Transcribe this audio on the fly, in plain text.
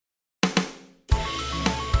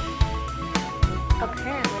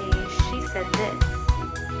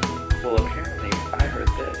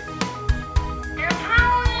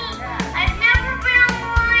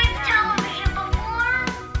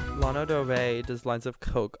Lana Del Rey does lines of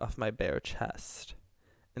coke off my bare chest.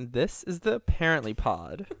 And this is the Apparently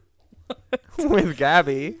Pod with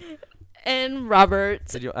Gabby. And Robert.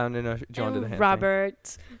 I don't know if you want to do the hand Robert.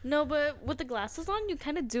 Thing. No, but with the glasses on, you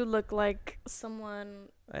kind of do look like someone.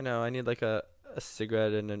 I know. I need like a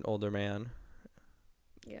cigarette and an older man.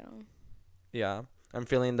 Yeah. Yeah. I'm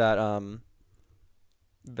feeling that,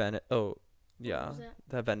 Venice. Oh, yeah.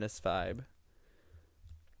 That Venice vibe.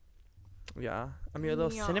 Yeah. I'm your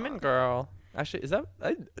little cinnamon girl. Actually, does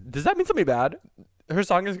that mean something bad? Her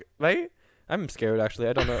song is, right? I'm scared, actually.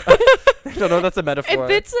 I don't know. I don't know if that's a metaphor.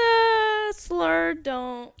 If it's a slur,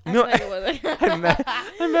 don't. No, I meant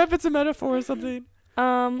if it's a metaphor or something.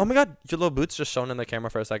 Oh my god, your little boots just shown in the camera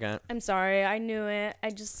for a second. I'm sorry, I knew it.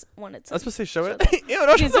 I just wanted to. I was supposed to show it. Ew,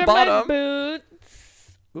 no, she's the bottom. My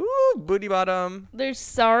boots. Ooh, booty bottom. They're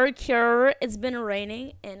so cute. It's been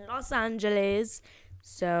raining in Los Angeles,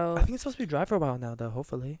 so. I think it's supposed to be dry for a while now, though.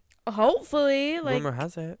 Hopefully, like. Rumor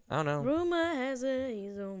has it. I don't know. Rumor has it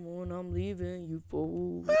he's the one I'm leaving you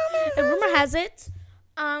for. And rumor has it,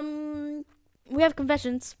 we have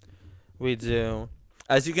confessions. We do.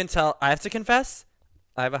 As you can tell, I have to confess.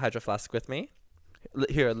 I have a hydro flask with me.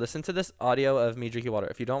 Here, listen to this audio of me drinking water.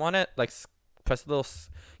 If you don't want it, like, press the little.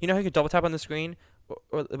 You know how you can double tap on the screen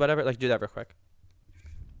or whatever. Like, do that real quick.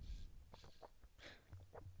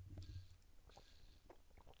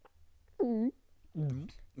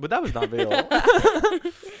 But that was not real.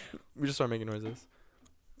 We just started making noises.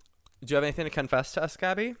 Do you have anything to confess to us,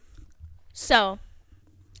 Gabby? So,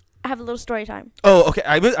 I have a little story time. Oh, okay.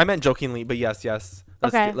 I meant jokingly, but yes.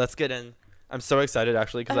 Let's get in. I'm so excited,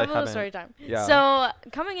 actually, because I haven't. A little story time. Yeah. So,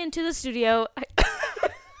 coming into the studio.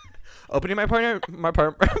 Opening my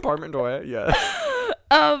apartment door, yes.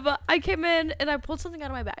 I came in and I pulled something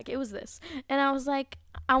out of my bag. It was this. And I was like,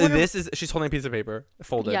 she's holding a piece of paper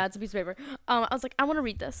folded. Yeah, it's a piece of paper. I was like, I want to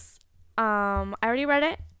read this. I already read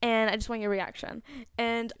it and I just want your reaction.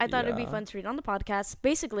 And I thought it'd be fun to read on the podcast.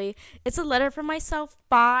 Basically, it's a letter from myself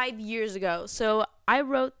 5 years ago. So I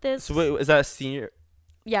wrote this. So wait, is that a senior?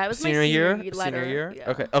 Yeah, it was senior my year. Letter. Senior year.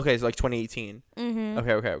 Yeah. Okay, so like 2018. Mm-hmm.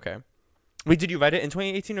 Okay. Wait, did you write it in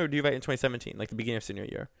 2018 or did you write it in 2017, like the beginning of senior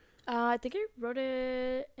year? I think I wrote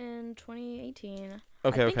it in 2018.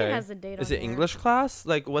 Okay. I think it has the date on Is it here. English class?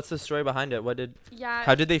 Like, what's the story behind it?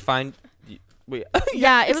 How did they find? Wait.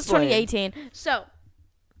 Yeah, it was 2018. So,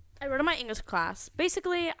 I wrote in my English class.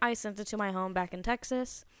 Basically, I sent it to my home back in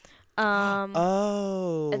Texas.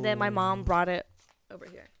 Oh. And then my mom brought it over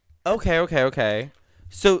here. Okay.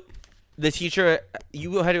 So, the teacher,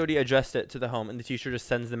 you had already addressed it to the home, and the teacher just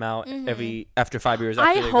sends them out after 5 years.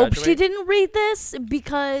 After I hope graduate? she didn't read this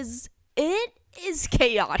because it is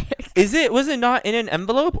chaotic. Was it not in an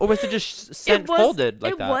envelope, or was it just folded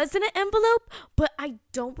like that? It was in an envelope, but I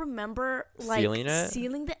don't remember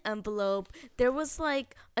sealing the envelope. There was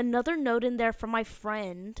like another note in there from my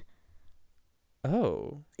friend.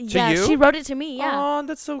 Oh. Yeah, to you? She wrote it to me. Yeah. Oh,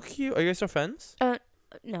 that's so cute. Are you guys still friends?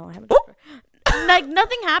 No, I haven't. Like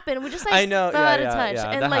nothing happened. We just like fell out of touch,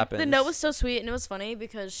 and like happens. the note was so sweet, and it was funny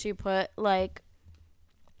because she put like,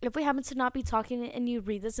 if we happen to not be talking and you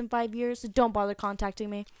read this in 5 years, don't bother contacting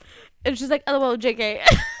me. And she's like, LOL, JK.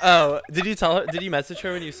 Oh, did you tell her? Did you message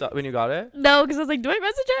her when you got it? No, because I was like, do I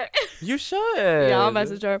message her? You should. Yeah, I'll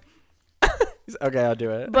message her. Okay, I'll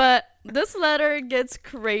do it. But this letter gets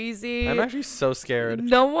crazy. I'm actually so scared.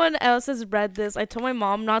 No one else has read this. I told my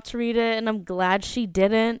mom not to read it, and I'm glad she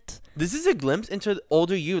didn't. This is a glimpse into the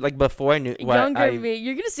older you, like before I knew. Younger me.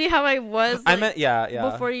 You're gonna see how I was. Like, I meant, yeah.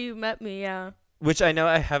 Before you met me, yeah. Which I know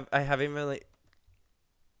I haven't really.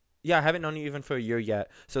 Yeah, I haven't known you even for a year yet.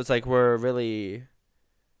 So it's like we're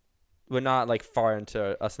not like far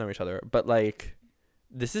into us knowing each other, but like.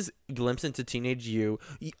 This is a glimpse into teenage you.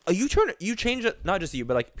 You change it, not just you,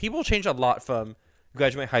 but like people change a lot from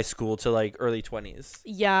graduate high school to like early 20s.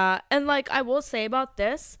 Yeah, and like I will say about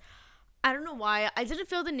this, I don't know why I didn't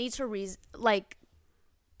feel the need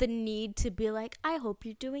to be like, I hope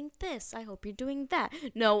you're doing this, I hope you're doing that.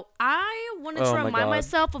 No, I wanted to remind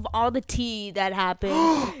myself of all the tea that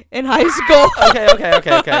happened in high school. Okay,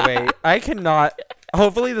 wait. I cannot.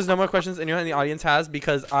 Hopefully there's no more questions anyone in the audience has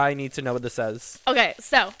because I need to know what this says. Okay,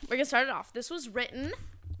 so we're gonna start it off. This was written.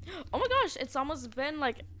 Oh my gosh, it's almost been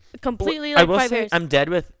like completely like 5 years. I will say I'm dead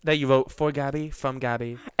with that you wrote for Gabby, from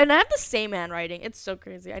Gabby. And I have the same handwriting. It's so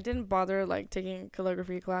crazy. I didn't bother like taking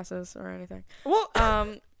calligraphy classes or anything. Well,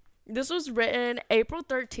 this was written April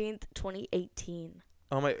 13th, 2018.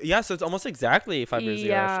 Oh my, yeah. So it's almost exactly 5 years ago.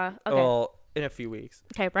 Yeah. Okay. Well, in a few weeks.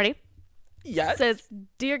 Okay, ready? Yes. It says,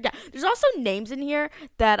 Dear Gabby. There's also names in here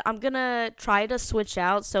that I'm gonna try to switch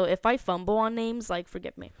out. So if I fumble on names, like,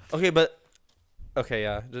 forgive me. Okay, but Okay,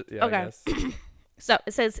 yeah. Yeah, Okay. I guess. So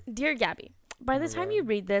it says, Dear Gabby, by the my time God. you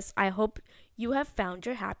read this, I hope you have found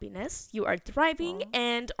your happiness. You are thriving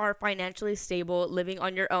and are financially stable, living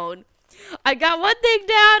on your own. I got one thing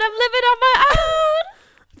down. I'm living on my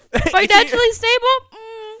own. Financially stable?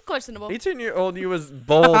 Questionable. 18-year-old you was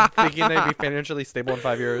bold thinking they'd be financially stable in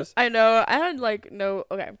 5 years. I know. I had like no.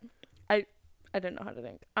 Okay. I didn't know how to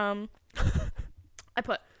think. I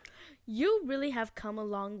put, you really have come a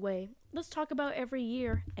long way. Let's talk about every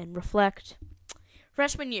year and reflect.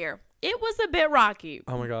 Freshman year, it was a bit rocky.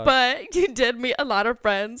 Oh my God. But you did meet a lot of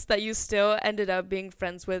friends that you still ended up being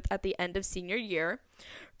friends with at the end of senior year.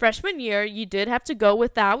 Freshman year, you did have to go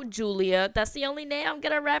without Julia. That's the only name I'm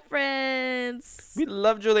gonna reference. We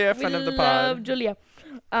love Julia, friend of the pod. We love Julia.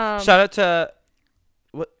 Shout out to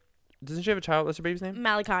what? Doesn't she have a child? What's her baby's name?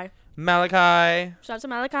 Malachi. Malachi. Shout out to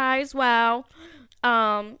Malachi as well.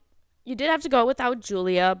 You did have to go without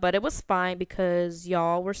Julia, but it was fine because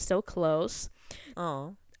y'all were so close.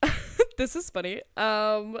 Oh. This is funny.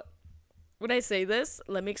 When I say this,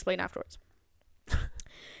 let me explain afterwards.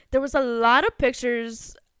 There was a lot of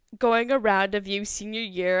pictures going around of you senior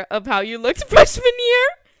year of how you looked freshman year.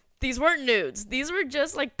 These weren't nudes. These were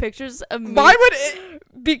just like pictures of me. Why would it?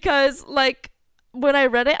 Because like when I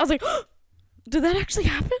read it, I was like, oh, did that actually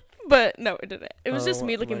happen? But no, it didn't. It was just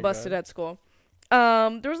me looking busted at school.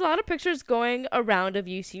 There was a lot of pictures going around of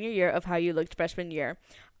you senior year of how you looked freshman year.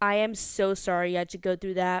 I am so sorry you had to go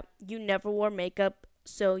through that. You never wore makeup,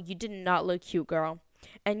 so you did not look cute, girl.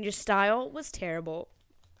 And your style was terrible.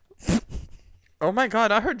 Oh my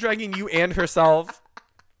God, I heard dragging you and herself.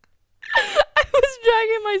 I was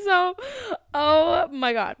dragging myself. Oh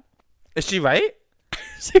my God. Is she right?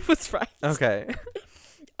 She was right. Okay.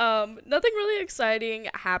 Nothing really exciting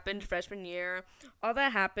happened freshman year. All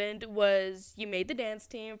that happened was you made the dance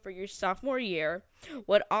team for your sophomore year.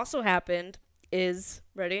 What also happened is,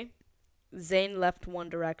 ready? Zayn left One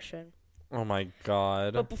Direction. Oh my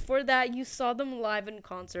God. But before that, you saw them live in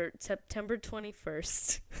concert September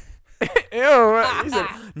 21st. Ew. He said,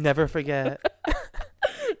 never forget.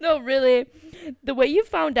 No, really. The way you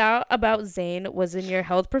found out about Zayn was in your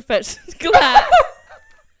health profession class.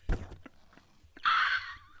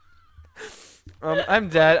 I'm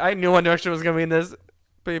dead. I knew One Direction was gonna be in this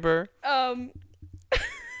paper.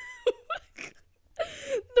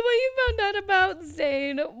 The way you found out about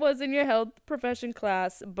Zayn was in your health profession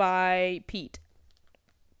class by Pete.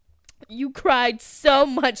 You cried so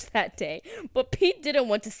much that day, but Pete didn't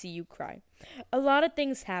want to see you cry. A lot of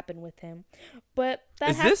things happened with him, but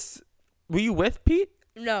that were you with Pete?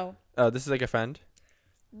 No. Oh, this is like a friend?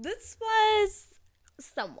 This was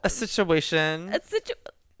someone. A situation.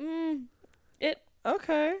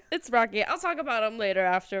 Okay. It's rocky. I'll talk about him later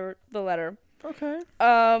after the letter. Okay.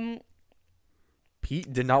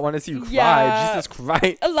 Pete did not want to see you cry. Yeah, Jesus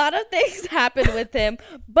Christ. A lot of things happened with him,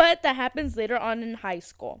 but that happens later on in high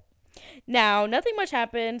school. Now, nothing much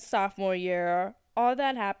happened sophomore year. All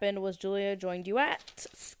that happened was Julia joined you at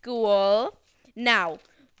school. Now,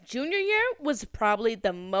 junior year was probably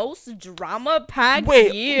the most drama-packed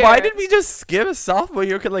year. Wait, why did we just skip sophomore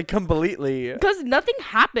year like completely? Because nothing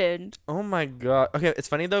happened. Oh my God. Okay, it's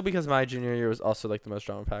funny though because my junior year was also like the most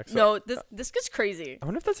drama-packed. So, no, this gets crazy. I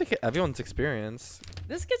wonder if that's like everyone's experience.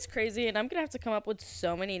 This gets crazy, and I'm going to have to come up with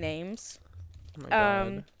so many names. Oh my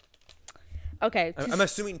God. Okay. I'm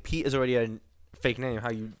assuming Pete is already a fake name.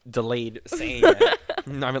 How you delayed saying it.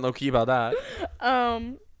 I'm not even low key about that.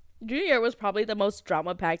 Junior year was probably the most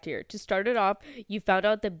drama-packed year. To start it off, you found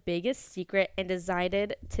out the biggest secret and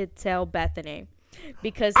decided to tell Bethany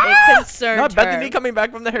because it concerned Not her. Bethany coming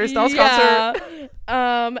back from the Harry Styles concert.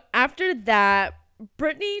 After that,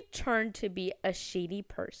 Brittany turned to be a shady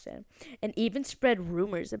person and even spread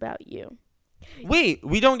rumors about you. Wait,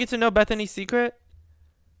 we don't get to know Bethany's secret?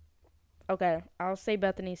 Okay, I'll say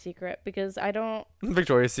Bethany's secret because I don't...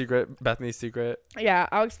 Victoria's secret, Bethany's secret. Yeah,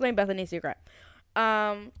 I'll explain Bethany's secret.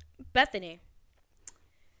 Bethany.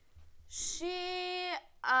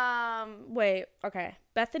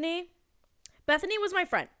 Bethany was my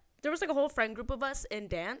friend. There was like a whole friend group of us in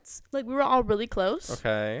dance. Like we were all really close.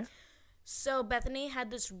 Okay. So Bethany had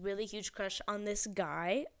this really huge crush on this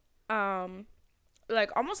guy.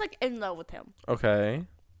 Like almost like in love with him. Okay.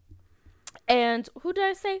 And who did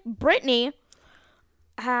I say? Brittany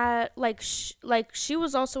had she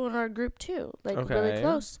was also in our group too. Like really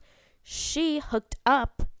close. She hooked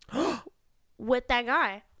up with that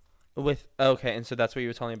guy. And so that's what you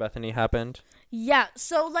were telling Bethany happened? Yeah.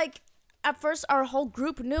 So like at first our whole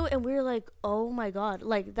group knew and we were like, oh my God,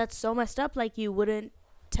 like that's so messed up. Like you wouldn't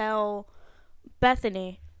tell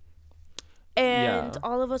Bethany. And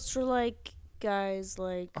all of us were like, guys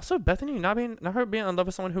like. Also, Bethany not her being in love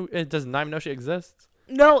with someone who does not even know she exists.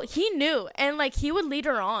 No, he knew, and like he would lead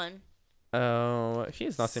her on. Oh, he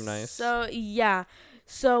does not seem nice. So yeah,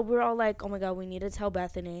 so we're all like, oh my god, we need to tell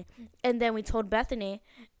Bethany, and then we told Bethany,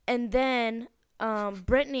 and then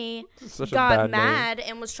Brittany got mad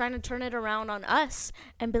and was trying to turn it around on us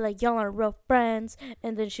and be like, y'all are real friends,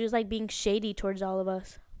 and then she was like being shady towards all of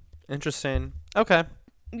us. Interesting. Okay.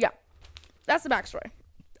 Yeah, that's the backstory.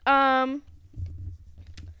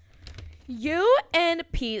 You and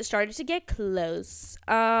Pete started to get close.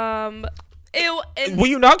 Were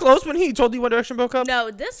you not close when he told you One Direction broke up? No,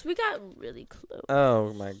 we got really close.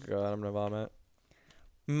 Oh my god, I'm gonna vomit.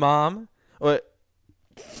 Mom, what?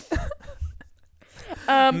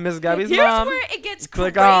 Miss Gabby's mom. Here's where it gets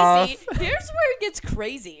Click crazy. off. Here's where it gets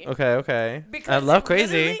crazy. Okay. Because I love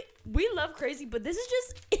crazy. We love crazy, but this is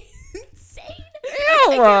just insane. Ew. I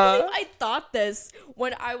can't believe I thought this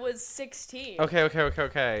when I was 16. Okay.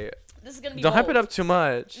 This is gonna be. Don't bold. hype it up too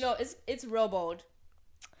much. No, it's real bold.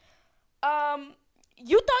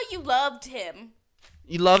 You thought you loved him.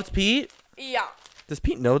 You loved Pete? Yeah. Does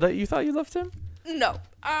Pete know that you thought you loved him? No.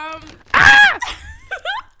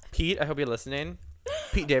 Pete, I hope you're listening.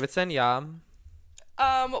 Pete Davidson, yeah.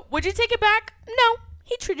 Would you take it back? No.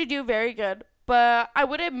 He treated you very good. But I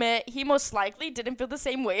would admit he most likely didn't feel the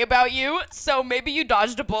same way about you. So maybe you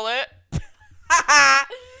dodged a bullet.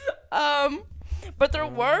 But there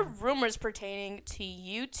were rumors pertaining to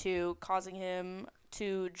you two causing him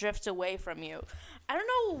to drift away from you. I don't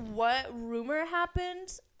know what rumor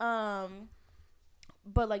happened.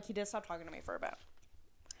 But like he did stop talking to me for a bit.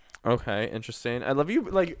 Okay, interesting. I love you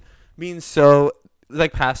like being so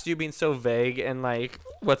like past you being so vague and like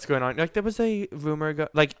what's going on. Like there was a rumor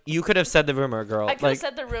like you could have said the rumor, girl. I could have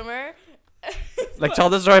said the rumor. Like tell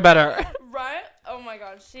the story better. Right? Oh my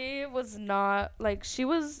god, she was not like she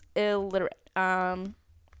was illiterate.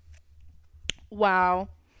 Wow.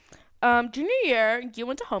 Junior year, you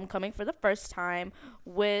went to homecoming for the first time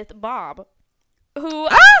with Bob, who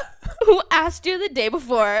asked you the day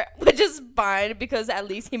before, which is fine because at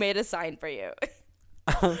least he made a sign for you.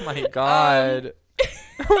 Oh my god.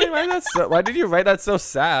 Why did you write that so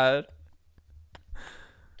sad?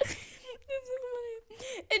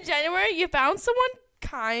 In January, you found someone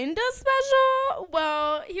kind of special.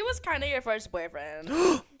 Well, he was kind of your first boyfriend.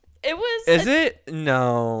 It was. Is it?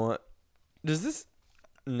 No. Does this?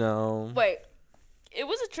 No. Wait. It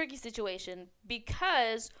was a tricky situation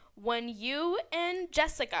because when you and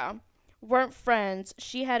Jessica weren't friends,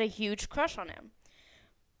 she had a huge crush on him.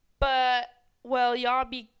 But, well, y'all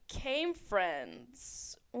became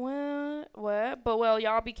friends. What? But, well,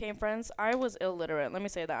 y'all became friends. I was illiterate. Let me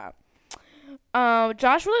say that.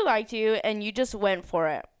 Josh really liked you, and you just went for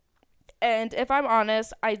it. And if I'm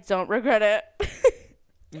honest, I don't regret it.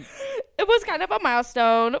 It was kind of a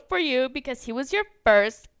milestone for you because he was your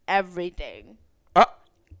first everything.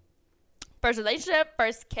 First relationship,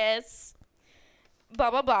 first kiss, blah,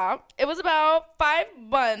 blah, blah. It was about 5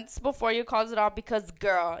 months before you called it off because,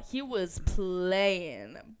 girl, he was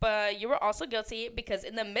playing. But you were also guilty because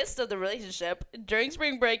in the midst of the relationship, during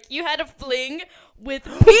spring break, you had a fling with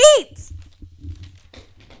Pete.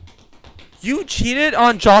 You cheated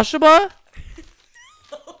on Joshua?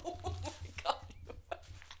 Oh my god.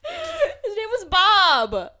 His name was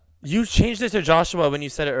Bob. You changed it to Joshua when you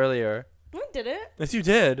said it earlier. I did it? Yes, you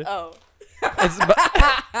did. Oh.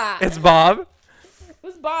 It's Bob? It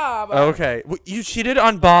was Bob. Okay. You cheated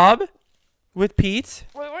on Bob with Pete?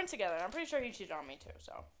 We weren't together. I'm pretty sure he cheated on me too,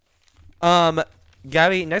 so.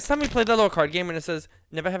 Gabby, next time we play that little card game and it says,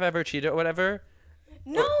 never have I ever cheated or whatever.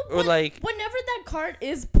 No, or like whenever that card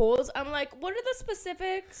is pulled, I'm like, what are the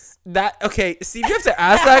specifics? Okay, see, you have to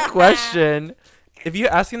ask that question. If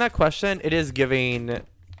you're asking that question, it is giving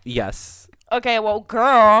yes. Okay, well,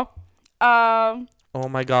 girl. Oh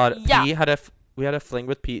my god. Yeah. We had a fling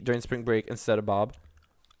with Pete during spring break instead of Bob.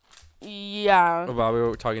 Yeah. Oh, Bob, we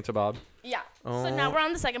were talking to Bob. Yeah. Oh. So now we're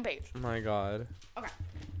on the second page. Oh my god. Okay.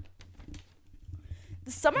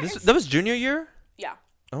 The summer. That was junior year? Yeah.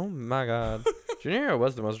 Oh my god. Junior year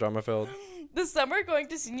was the most drama filled. The summer going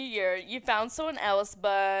to senior year, you found someone else,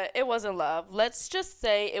 but it wasn't love. Let's just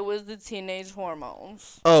say it was the teenage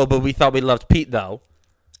hormones. Oh, but we thought we loved Pete though.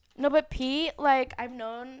 No, but Pete, like, I've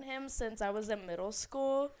known him since I was in middle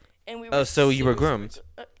school, and we were. Oh, so you were groomed.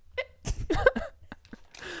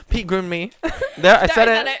 Pete groomed me. There, I said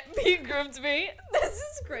it. Pete groomed me. This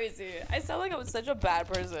is crazy. I sound like I was such a bad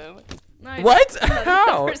person. No, What?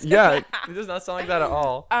 How? Yeah, it does not sound like that at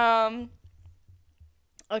all.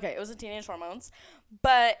 Okay, it was the teenage hormones.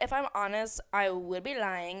 But if I'm honest, I would be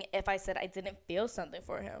lying if I said I didn't feel something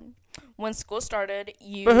for him. When school started,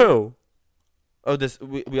 For who? Oh,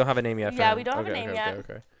 we don't have a name yet. Yeah, we don't have a name yet.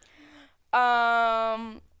 Okay.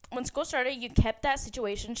 When school started, you kept that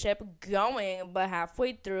situationship going, but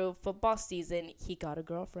halfway through football season, he got a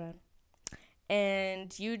girlfriend.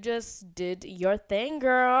 And you just did your thing,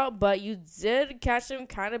 girl, but you did catch him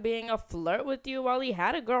kind of being a flirt with you while he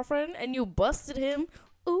had a girlfriend, and you busted him.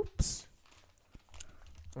 Oops.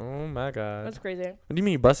 Oh, my God. That's crazy. What do you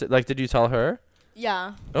mean you busted? Like, did you tell her?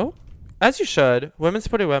 Yeah. Oh, as you should. Women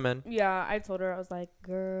supporting women. Yeah, I told her. I was like,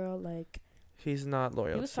 girl, like. He's not loyal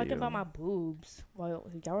to you. He was talking about my boobs while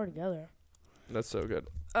y'all were together. That's so good.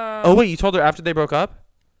 Oh, wait, you told her after they broke up?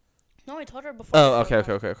 No, I told her before. Oh, okay.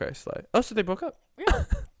 Slide. Oh, so they broke up. Yeah.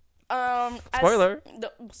 Spoiler.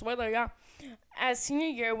 Spoiler, yeah. As senior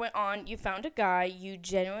year went on, you found a guy you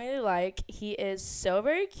genuinely like. He is so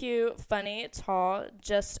very cute, funny, tall,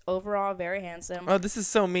 just overall very handsome. Oh, this is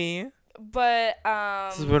so me. But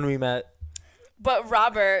this is when we met. But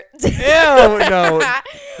Robert. Ew, no.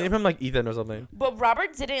 Name him like Ethan or something. But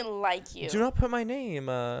Robert didn't like you. Do not put my name.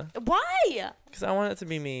 Why? Because I want it to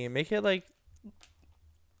be me. Make it like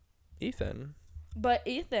Ethan. But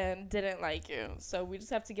Ethan didn't like you, so we just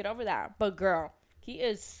have to get over that. But girl, he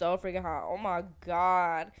is so freaking hot. Oh my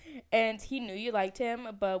God. And he knew you liked him,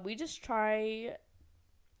 but we just try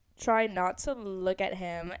not to look at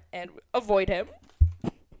him and avoid him.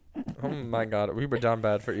 Oh my God, we were down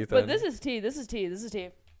bad for Ethan. But this is tea.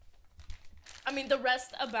 I mean, the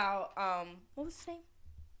rest about what was his name?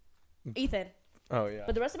 Ethan. Oh yeah.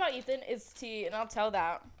 But the rest about Ethan is tea, and I'll tell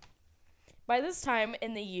that. By this time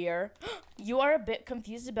in the year, you are a bit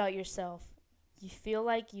confused about yourself. You feel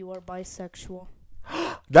like you are bisexual.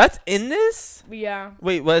 That's in this? Yeah.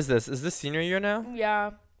 Wait, what is this? Is this senior year now?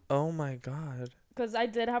 Yeah. Oh my God. Because I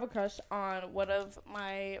did have a crush on one of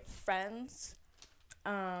my friends.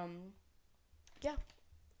 Yeah.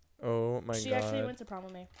 Oh my God. She actually went to prom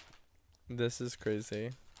with me. This is crazy.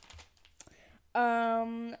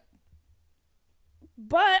 But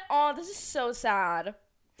this is so sad.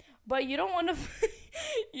 But you don't want to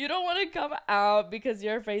you don't want to come out because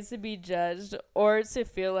you're afraid to be judged or to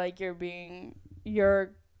feel like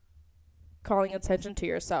you're calling attention to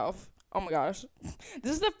yourself. Oh my gosh.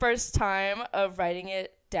 This is the first time of writing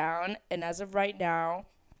it down, and as of right now,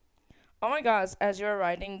 oh my gosh, as you're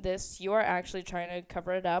writing this, you are actually trying to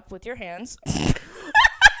cover it up with your hands. I'm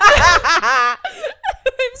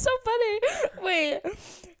so funny. Wait.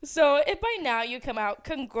 So if by now you come out,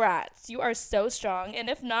 congrats. You are so strong. And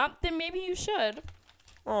if not, then maybe you should.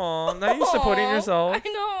 Aw, now you're supporting yourself. I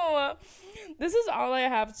know. This is all I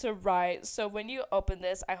have to write. So when you open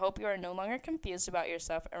this, I hope you are no longer confused about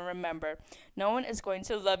yourself. And remember, no one is going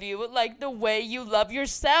to love you like the way you love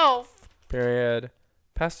yourself. Period.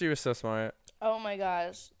 Pastor, you were so smart. Oh my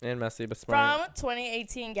gosh. And messy, but smart. From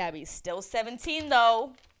 2018, Gabby. Still 17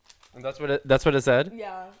 though. And that's what it said?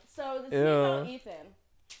 Yeah. So the thing about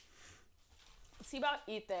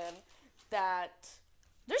Ethan. That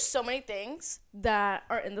there's so many things that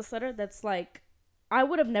are in this letter that's like I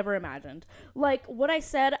would have never imagined. Like what I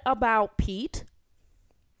said about Pete.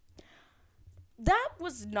 That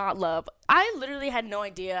was not love. I literally had no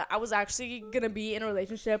idea I was actually gonna be in a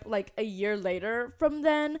relationship like a year later from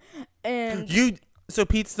then. And so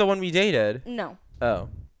Pete's the one we dated? No. Oh.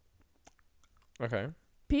 Okay.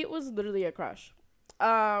 Pete was literally a crush.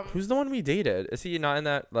 Who's the one we dated? Is he not in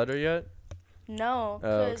that letter yet? No,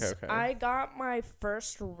 because okay. I got my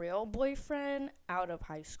first real boyfriend out of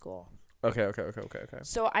high school. Okay.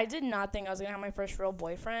 So I did not think I was gonna have my first real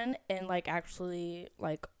boyfriend and like actually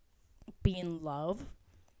like be in love.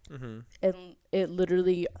 Mm-hmm. And it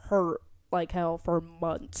literally hurt like hell for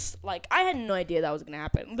months. Like I had no idea that was gonna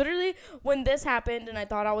happen. Literally, when this happened and I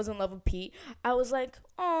thought I was in love with Pete, I was like,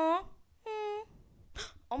 oh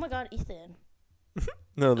my God, Ethan.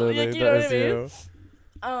 No, literally, you know what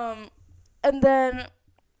I mean? And then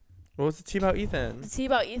what was the tea about Ethan? The tea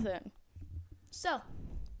about Ethan. So,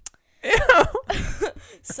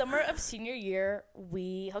 summer of senior year,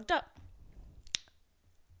 we hooked up.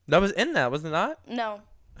 That was in that, wasn't it not? No.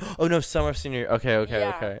 Oh no, summer of senior. Okay.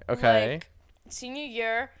 Like, senior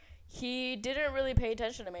year, he didn't really pay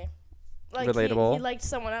attention to me. Like relatable. He liked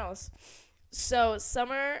someone else. So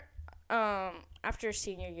summer, after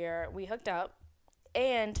senior year, we hooked up,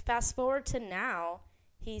 and fast forward to now,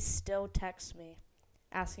 he still texts me,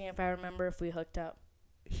 asking if I remember if we hooked up.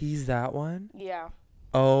 He's that one? Yeah.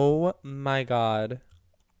 Oh my God.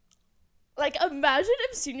 Like, imagine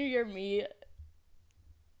if senior year me.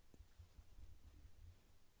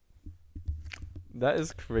 That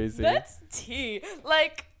is crazy. That's tea.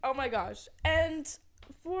 Like, oh my gosh. And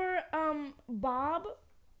for Bob,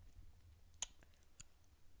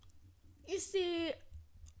 you see,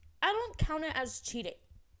 I don't count it as cheating.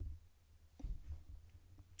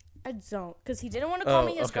 I don't, because he didn't want to call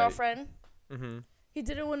me his girlfriend. Mm-hmm. He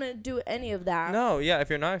didn't want to do any of that. No, yeah, if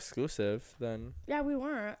you're not exclusive, then... Yeah, we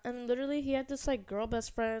weren't. And literally, he had this, like, girl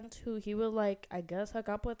best friend who he would, like, I guess, hook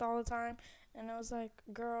up with all the time. And I was like,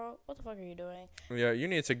 girl, what the fuck are you doing? Yeah, you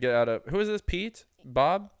need to get out of... Who is this, Pete?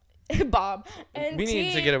 Bob? Bob. And we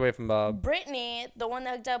need to get away from Bob. Brittany, the one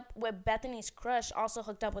that hooked up with Bethany's crush, also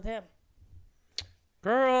hooked up with him.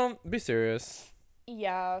 Girl, be serious.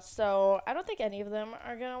 Yeah, so I don't think any of them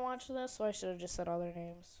are going to watch this, so I should have just said all their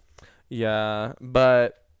names. Yeah,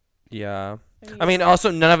 but, yeah. I mean,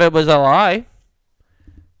 also, none of it was a lie.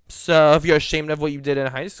 So, if you're ashamed of what you did in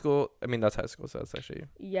high school, I mean, that's high school, so that's actually...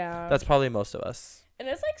 Yeah. That's probably most of us. And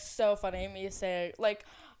it's, like, so funny me saying, like,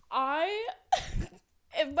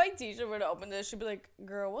 if my teacher were to open this, she'd be like,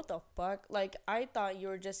 girl, what the fuck? Like, I thought you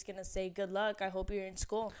were just going to say, good luck, I hope you're in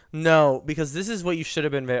school. No, because this is what you should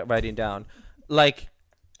have been writing down. Like,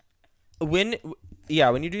 when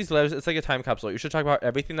you do these letters, it's like a time capsule. You should talk about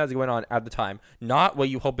everything that's going on at the time, not what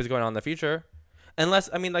you hope is going on in the future. Unless,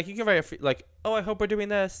 I mean, like, you can write, like, oh, I hope we're doing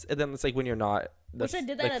this. And then it's like when you're not. Which I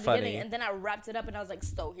did that at the beginning, and then I wrapped it up, and I was like,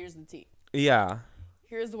 so, here's the tea. Yeah.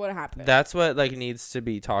 Here's what happened. That's what, like, needs to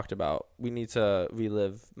be talked about. We need to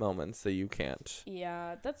relive moments that you can't.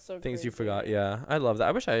 Yeah, that's so Things crazy. you forgot, yeah. I love that.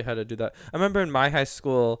 I wish I had to do that. I remember in my high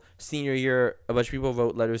school, senior year, a bunch of people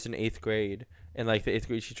wrote letters in 8th grade. And, like, the 8th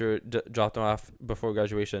grade teacher dropped them off before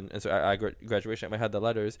graduation. And so I graduation, I had the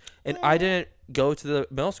letters. And I didn't go to the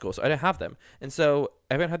middle school, so I didn't have them. And so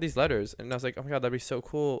everyone had these letters. And I was like, oh, my God, that'd be so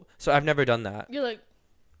cool. So I've never done that. You're like...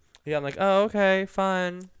 Yeah, I'm like, oh, okay,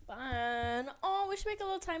 fun. Fun. Oh, we should make a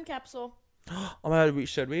little time capsule. Oh, my God,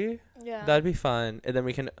 should we? Yeah. That'd be fun. And then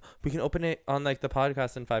we can open it on, like, the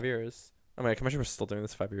podcast in 5 years. I mean, I can imagine we're still doing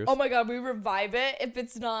this 5 years. Oh my God, we revive it if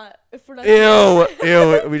we're not.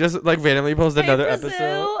 Ew. We just, like, randomly post another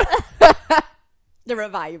episode. The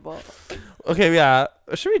revival. Okay, yeah.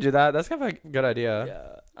 Should we do that? That's kind of a good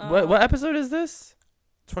idea. Yeah. What episode is this?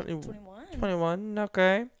 21. 21.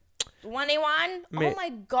 Okay. 21? Oh my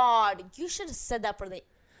God. You should have said that for the...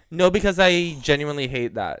 No, because I genuinely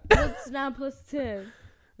hate that. It's 9 plus 10.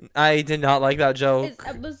 I did not like that joke. It's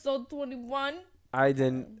episode 21.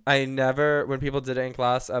 I never, when people did it in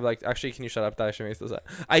class, I'm like, actually, can you shut up? That actually makes no sense.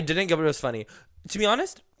 I didn't get what it was funny. To be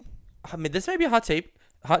honest, I mean, this might be a hot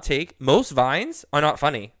take. Most Vines are not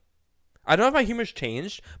funny. I don't know if my humor's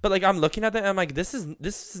changed, but, like, I'm looking at them and I'm like, this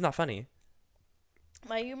is not funny.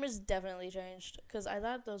 My humor's definitely changed because I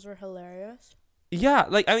thought those were hilarious. Yeah,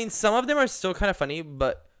 like, I mean, some of them are still kind of funny,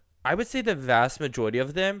 but I would say the vast majority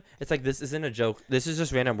of them, it's like, this isn't a joke. This is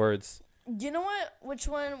just random words. You know what? Which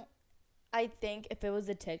one I think if it was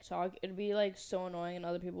a TikTok, it'd be, like, so annoying and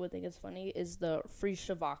other people would think it's funny is the free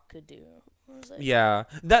Shavaka-do. Yeah.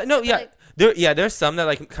 There's some that,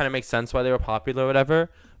 like, kind of make sense why they were popular or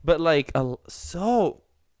whatever, but, like, so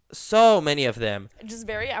many of them. Just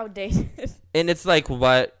very outdated. And it's like,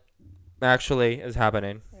 what actually is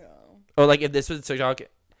happening? Yeah. Or, like, if this was TikTok,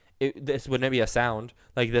 this wouldn't be a sound.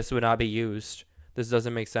 Like, this would not be used. This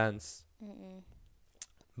doesn't make sense. Mm-mm.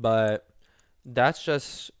 But that's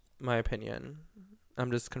just my opinion.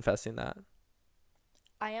 I'm just confessing that.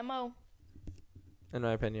 IMO. In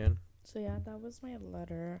my opinion. So, yeah, that was my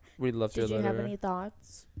letter. We loved your letter. Did you have any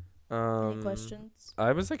thoughts? Any questions?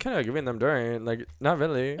 I was, like, kind of giving them during. Like, not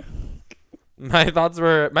really. My thoughts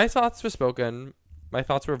were spoken. My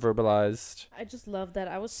thoughts were verbalized. I just love that.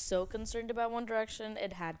 I was so concerned about One Direction.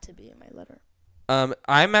 It had to be in my letter.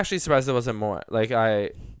 I'm actually surprised there wasn't more. Like,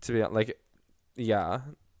 yeah.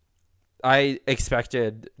 I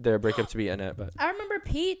expected their breakup to be in it, but I remember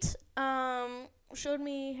Pete showed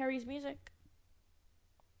me Harry's music.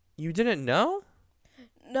 You didn't know?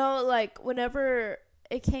 No, like, whenever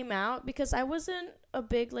it came out, because I wasn't a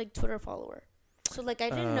big, like, Twitter follower. So, like, I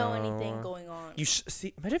didn't know anything going on.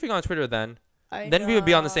 See, imagine if you got on Twitter then. Then we would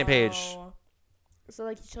be on the same page. So,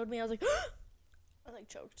 like, he showed me, I was like, I, like,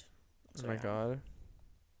 choked. So, oh my God.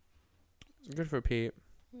 Good for Pete.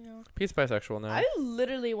 Yeah. Pete's bisexual now. I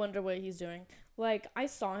literally wonder what he's doing. Like, I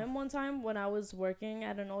saw him one time when I was working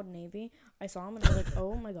at an Old Navy. I saw him and I was like,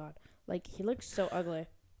 oh my God. Like, he looks so ugly.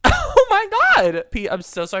 Oh my God, Pete, I'm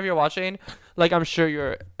so sorry if you're watching. Like, I'm sure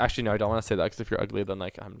you're... Actually, no, I don't want to say that because if you're ugly, then,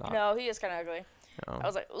 like, I'm not. No, he is kind of ugly. No. I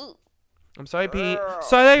was like, ooh. I'm sorry, Pete.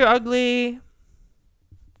 Sorry that you're ugly.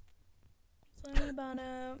 Sorry about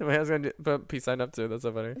it. I was going to put Pete signed up too. That's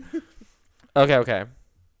so funny. Okay.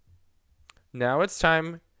 Now it's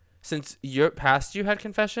time, since you had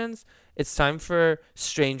confessions, it's time for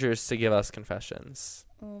strangers to give us confessions.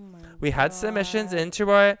 Oh my God. We had submissions into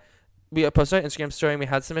our we posted our Instagram story and we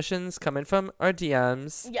had submissions come in from our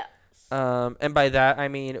DMs. Yeah. And by that I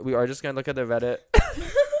mean we are just gonna look at the Reddit,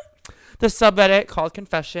 the subreddit called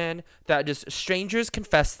Confession, that just strangers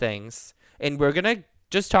confess things, and we're gonna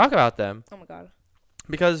just talk about them. Oh my god.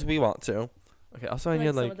 Because we want to. Okay. Also, I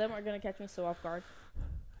need some of them are gonna catch me so off guard.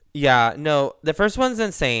 Yeah. No, the first one's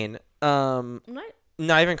insane. I'm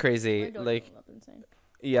Not even crazy. Like. Insane.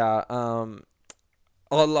 Yeah.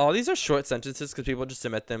 All these are short sentences because people just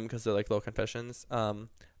submit them because they're like little confessions.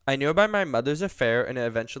 I knew about my mother's affair and it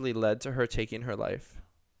eventually led to her taking her life.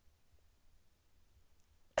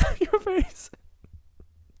 Your face.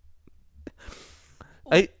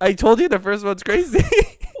 I told you the first one's crazy.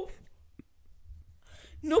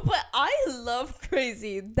 No, but I love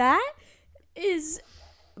crazy. That is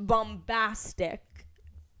bombastic.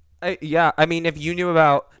 Yeah. I mean, if your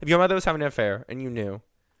mother was having an affair and you knew,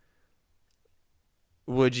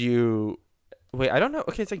 would you? Wait, I don't know.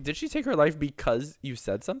 Okay, it's like, did she take her life because you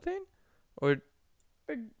said something, or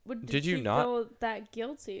did you not feel that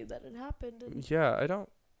guilty that it happened? Yeah, I don't.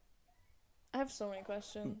 I have so many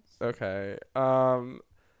questions. Okay.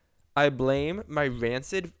 I blame my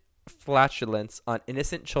rancid flatulence on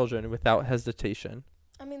innocent children without hesitation.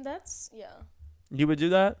 I mean, yeah. You would do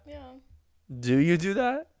that? Yeah. Do you do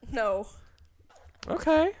that? No.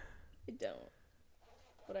 Okay. I don't.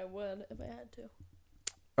 But I would if I had to.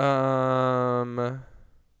 Oh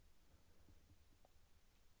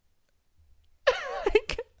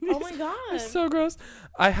my god. It's so gross.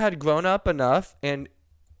 I had grown up enough and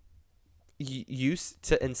used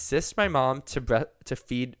to insist my mom to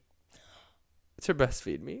breastfeed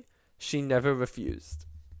me. She never refused.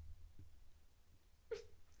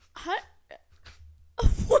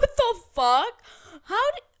 What the fuck?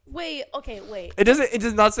 Wait. It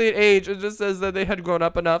does not say an age. It just says that they had grown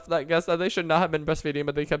up enough that I guess that they should not have been breastfeeding,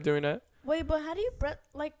 but they kept doing it. Wait, but how do you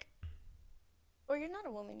or you're not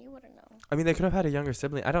a woman, you wouldn't know. I mean, they could have had a younger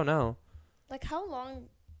sibling. I don't know. Like, how long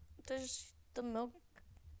does the milk?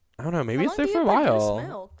 I don't know. Maybe it's there for a while.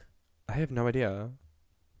 Milk? I have no idea.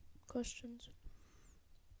 Questions.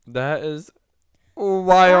 That is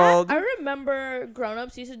wild. I remember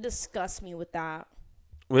grown-ups used to disgust me with that.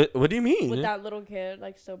 What do you mean? With that little kid,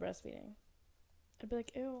 like, still breastfeeding. I'd be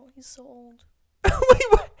like, ew, he's so old. Wait,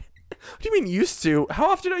 what? What do you mean used to? How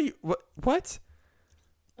often are you... What?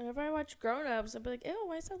 Whenever I watch Grown-Ups, I'd be like, ew,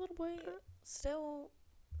 why is that little boy still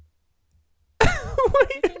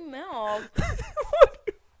drinking milk?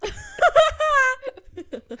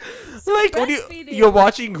 Like, when you're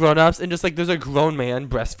watching Grown-Ups and just, like, there's a grown man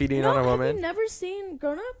breastfeeding on a woman. Have you never seen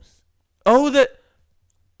Grown-Ups? Oh,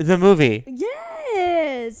 the movie.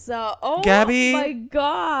 Yes. Oh, Gabby, my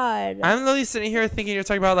God. I'm literally sitting here thinking you're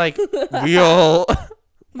talking about, like, real...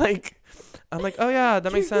 Like, I'm like, oh, yeah,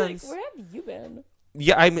 that makes sense. Like, where have you been?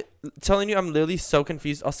 Yeah, I'm telling you, I'm literally so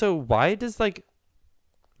confused. Also, why is this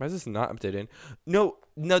not updated? No,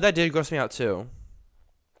 that did gross me out, too.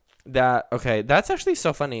 Okay, that's actually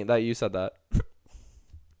so funny that you said that.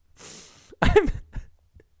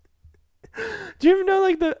 Do you ever know,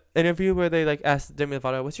 like, the interview where they, like, asked Demi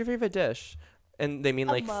Lovato, what's your favorite dish? And they mean,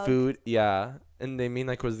 like, food. Yeah. And they mean,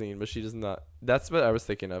 like, cuisine, but she does not. That's what I was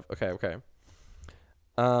thinking of. Okay.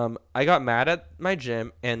 I got mad at my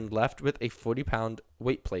gym and left with a 40-pound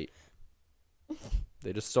weight plate.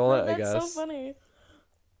 They just stole it, I guess. That's so funny.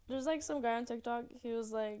 There's, like, some guy on TikTok. He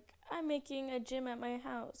was like, I'm making a gym at my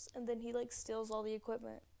house. And then he, like, steals all the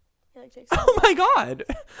equipment. He, like, takes Oh, my God.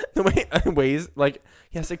 The way it weighs, like,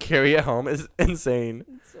 he has to carry it home is insane.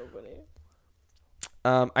 It's so funny.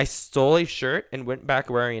 I stole a shirt and went back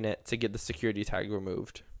wearing it to get the security tag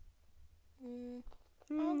removed.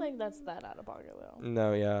 I don't think that's that out of pocket, though.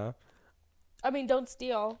 No, yeah. I mean, don't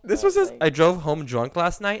steal. This was I drove home drunk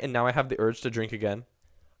last night, and now I have the urge to drink again.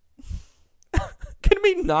 Can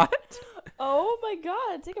we not? Oh, my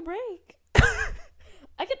God. Take a break.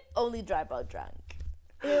 I could only drive out drunk.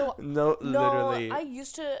 Ew. No, literally. I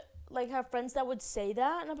used to, like, have friends that would say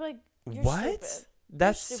that, and I'd be like, you're what? Stupid.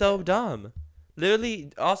 That's so dumb.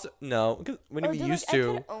 Literally, also, no. Because when you used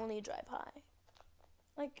to. I could only drive high.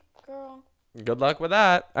 Like, girl. Good luck with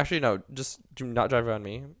that. Actually, no. Just do not drive around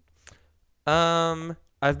me.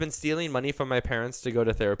 I've been stealing money from my parents to go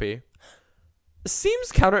to therapy.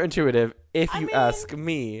 Seems counterintuitive if you ask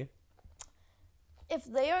me. If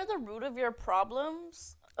they are the root of your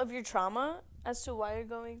problems, of your trauma, as to why you're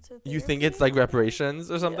going to therapy. You think it's like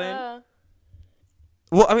reparations or something? Yeah.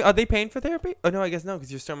 Well, I mean, are they paying for therapy? Oh, no, I guess no,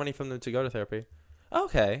 because you steal money from them to go to therapy.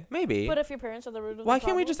 Okay, maybe. But if your parents are the root of why the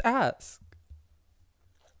can't we problem, just ask?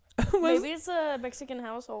 maybe it's a Mexican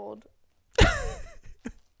household.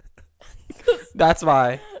 That's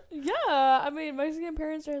why. Yeah, I mean, Mexican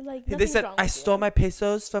parents are like. They said wrong I with stole you. my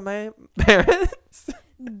pesos from my parents.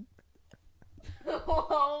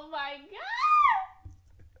 Oh my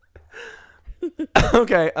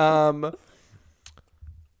Okay.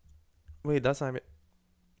 Wait, that's not.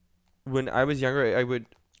 When I was younger, I would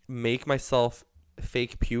make myself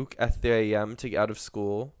fake puke at 3 a.m. to get out of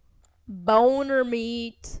school. Boner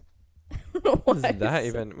meat. What is that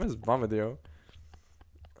even? What is wrong with you?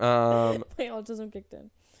 My autism kicked in.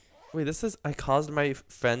 Wait, this is I caused my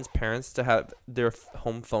friend's parents to have their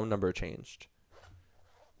home phone number changed.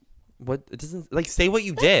 What? It doesn't like say what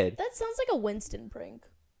you did. That sounds like a Winston prank.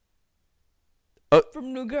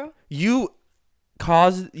 From New Girl. You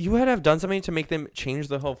had to have done something to make them change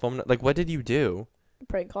the whole phone. Like, what did you do?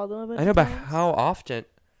 Prank called them a bunch I know, of but times. how often?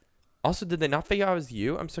 Also, did they not figure out it was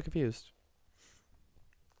you? I'm so confused.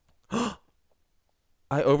 I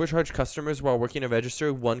overcharged customers while working a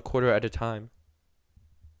register 1 quarter at a time.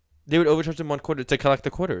 They would overcharge them 1 quarter to collect the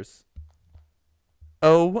quarters.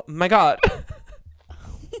 Oh my god.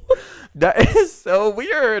 That is so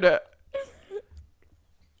weird.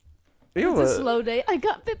 It's a slow day. I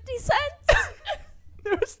got 50 cents.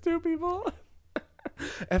 There was 2 people.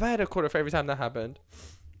 If I had a quarter for every time that happened.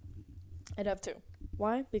 I'd have 2.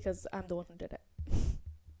 Why? Because I'm the one who did it.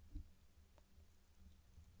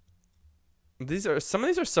 Some of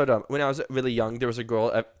these are so dumb. When I was really young, there was a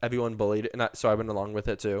girl everyone bullied, and so I went along with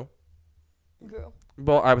it too. Girl.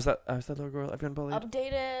 Well, I was that little girl everyone bullied.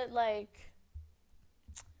 Updated, like.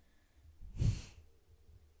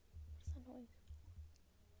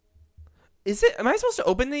 Is it? Am I supposed to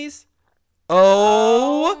open these?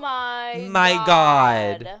 Oh my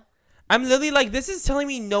god! I'm literally like, this is telling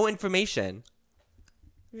me no information.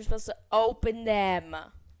 You're supposed to open them.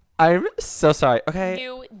 I'm so sorry. Okay.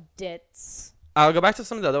 You dits. I'll go back to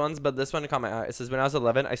some of the other ones, but this one caught my eye. It says, when I was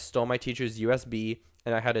 11, I stole my teacher's USB,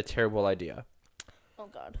 and I had a terrible idea. Oh,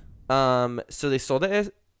 God. So they stole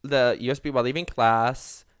the USB while leaving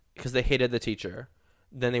class because they hated the teacher.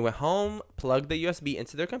 Then they went home, plugged the USB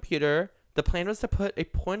into their computer. The plan was to put a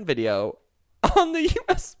porn video on the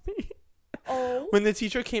USB. Oh. When the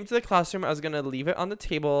teacher came to the classroom, I was going to leave it on the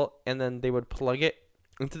table, and then they would plug it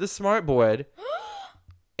into the smart board,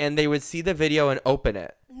 and they would see the video and open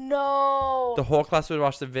it. No. The whole class would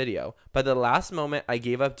watch the video. By the last moment, I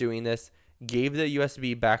gave up doing this, gave the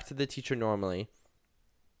USB back to the teacher normally.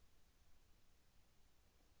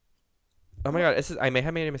 Oh my god, it says I may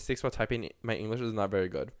have made mistakes while typing. My English is not very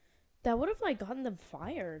good. That would have, like, gotten them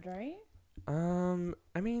fired, right?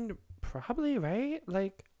 I mean, probably, right?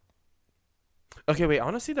 Like, okay, wait, I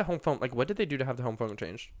want to see the home phone. Like, what did they do to have the home phone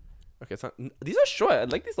changed? Okay, it's not, these are short. I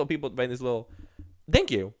like these little people writing these little, thank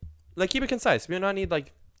you. Like, keep it concise. We do not need,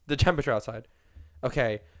 like, the temperature outside.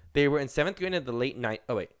 Okay, they were in 7th grade in the late night.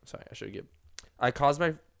 Oh, wait, sorry, I should give. I caused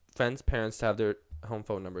my friend's parents to have their home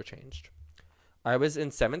phone number changed. I was in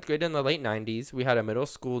 7th grade in the late 90s. We had a middle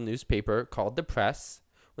school newspaper called The Press.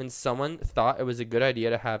 When someone thought it was a good idea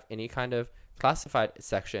to have any kind of classified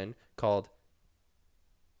section called...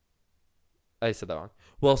 I said that wrong.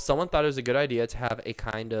 Well, someone thought it was a good idea to have a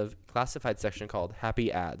kind of classified section called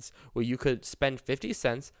Happy Ads, where you could spend 50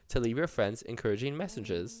 cents to leave your friends encouraging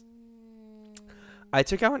messages. I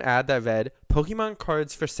took out an ad that read, Pokemon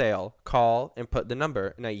cards for sale, call, and put the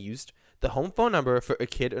number, and I used the home phone number for a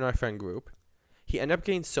kid in our friend group. He ended up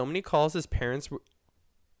getting so many calls his parents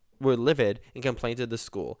were livid and complained to the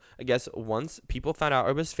school. I guess once people found out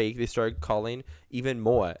it was fake, they started calling even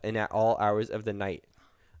more and at all hours of the night.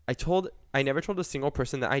 I never told a single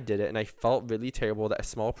person that I did it, and I felt really terrible that a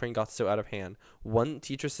small prank got so out of hand. One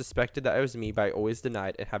teacher suspected that it was me, but I always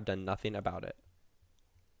denied and have done nothing about it.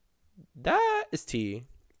 That is tea.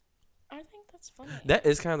 I think that's funny. That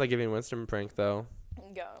is kind of like giving Winston a prank, though.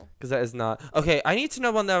 Go. Because that is not... Okay, I need to know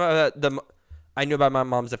about I knew about my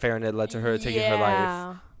mom's affair, and it led to her taking her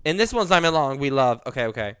life. And this one's not long. We love...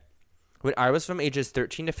 Okay. When I was from ages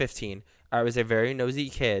 13 to 15, I was a very nosy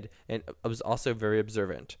kid, and I was also very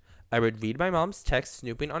observant. I would read my mom's text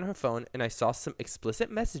snooping on her phone, and I saw some explicit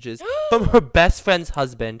messages from her best friend's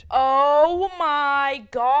husband. Oh my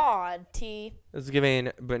god, T. This is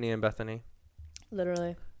giving Brittany and Bethany.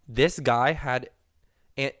 Literally. This guy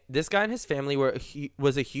and his family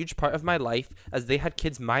was a huge part of my life, as they had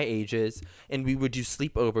kids my ages, and we would do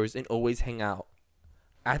sleepovers and always hang out.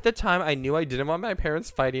 At the time, I knew I didn't want my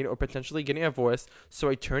parents fighting or potentially getting a divorce, so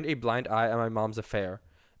I turned a blind eye on my mom's affair.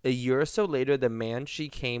 A year or so later, the man she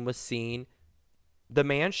was seeing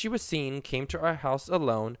came to our house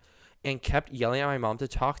alone and kept yelling at my mom to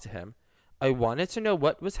talk to him. I wanted to know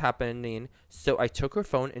what was happening, so I took her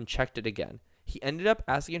phone and checked it again. He ended up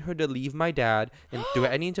asking her to leave my dad and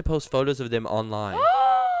threatening to post photos of them online.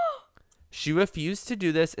 She refused to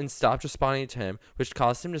do this and stopped responding to him, which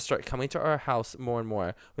caused him to start coming to our house more and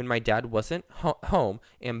more when my dad wasn't home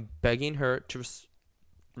and begging her to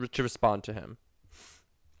respond to him.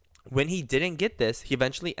 When he didn't get this, he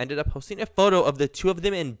eventually ended up posting a photo of the two of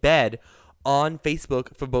them in bed on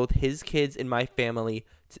Facebook for both his kids and my family,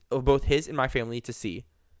 both his and my family to see.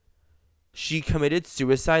 She committed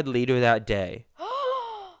suicide later that day.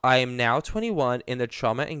 I am now 21 and the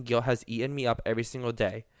trauma and guilt has eaten me up every single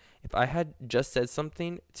day. If I had just said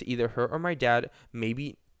something to either her or my dad,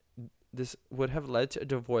 maybe this would have led to a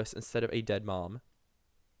divorce instead of a dead mom.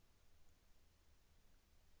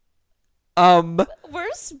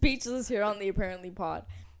 We're speechless here on the Apparently Pod.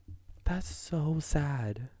 That's so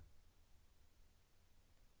sad.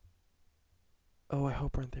 Oh, I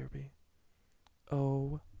hope we're in therapy.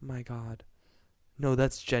 Oh my God. No,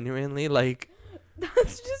 that's genuinely like.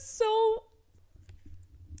 That's just so,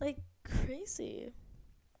 like, crazy.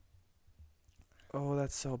 Oh,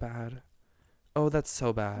 that's so bad. Oh, that's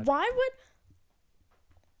so bad. Why would.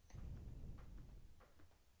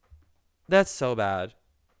 That's so bad.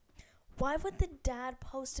 Why would the dad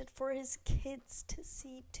post it for his kids to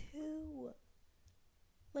see too?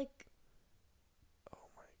 Like. Oh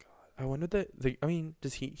my God. I wonder I mean,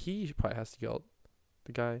 does he probably has guilt,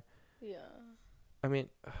 the guy. Yeah. I mean,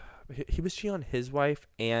 he was cheating on his wife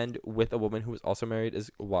and with a woman who was also married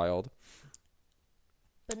is wild.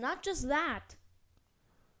 But not just that.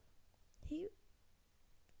 He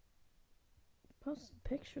posted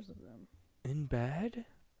pictures of them. In bed?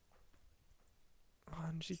 Oh,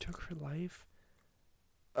 and she took her life?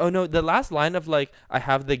 Oh, no, the last line of, like, I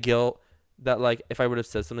have the guilt that, like, if I would have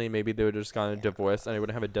said something, maybe they would have just gotten a divorce and I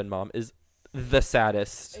wouldn't have a dead mom is the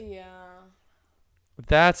saddest. Yeah.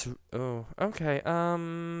 That's, oh, okay.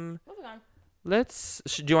 Moving on. Do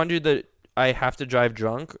you want to do the I have to drive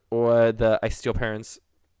drunk or the I steal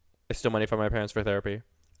money from my parents for therapy?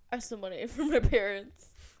 I stole money from my parents.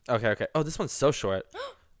 Okay. Oh, this one's so short.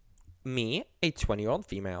 Me, a 20-year-old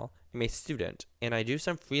female, am a student, and I do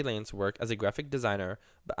some freelance work as a graphic designer,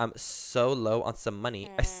 but I'm so low on some money.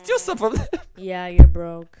 I steal some from them. Yeah, you're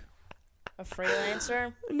broke. A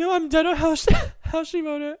freelancer? No, I'm dead on how she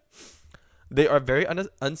wrote it. They are very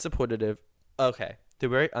unsupportive. Okay. They're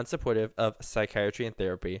very unsupportive of psychiatry and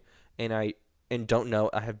therapy, and don't know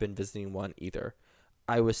I have been visiting one either.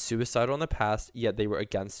 I was suicidal in the past, yet they were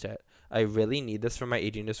against it. I really need this for my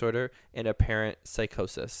eating disorder and apparent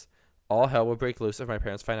psychosis. All hell will break loose if my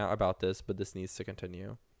parents find out about this, but this needs to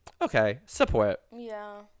continue. Okay, support.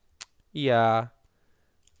 Yeah. Yeah.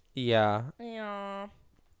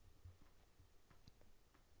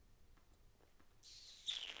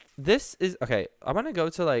 This is okay. I want to go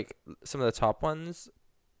to like some of the top ones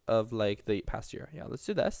of like the past year. Yeah, let's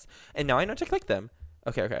do this. And now I know to click them.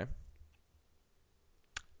 Okay.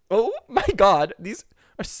 Oh my God, these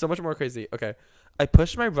are so much more crazy. Okay, I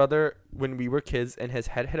pushed my brother when we were kids, and his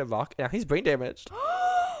head hit a rock. And now he's brain damaged.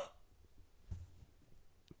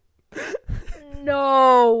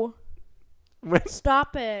 No.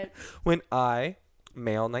 Stop it. When I,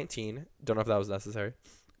 male 19, don't know if that was necessary,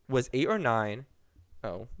 was 8 or 9.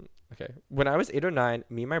 Oh, okay. When I was 8 or 9,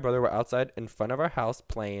 me and my brother were outside in front of our house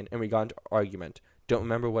playing, and we got into an argument. Don't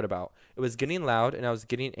remember what about. It was getting loud, and I was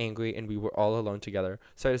getting angry, and we were all alone together.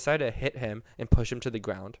 So I decided to hit him and push him to the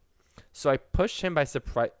ground. So I pushed him by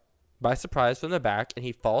surprise from the back, and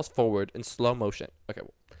he falls forward in slow motion. Okay,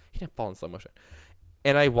 well, he didn't fall in slow motion.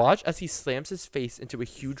 And I watch as he slams his face into a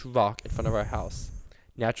huge rock in front of our house.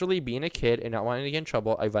 Naturally, being a kid and not wanting to get in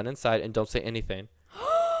trouble, I run inside and don't say anything.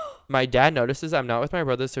 My dad notices I'm not with my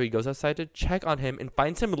brother, so he goes outside to check on him and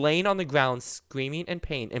finds him laying on the ground, screaming in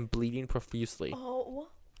pain and bleeding profusely. Oh.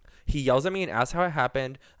 He yells at me and asks how it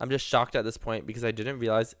happened. I'm just shocked at this point because I didn't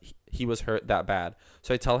realize he was hurt that bad.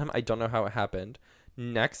 So I tell him I don't know how it happened.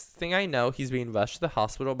 Next thing I know, he's being rushed to the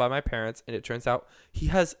hospital by my parents, and it turns out he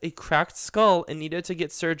has a cracked skull and needed to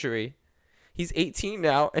get surgery. He's 18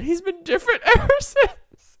 now, and he's been different ever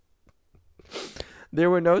since. There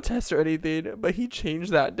were no tests or anything, but he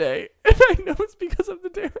changed that day, and I know it's because of the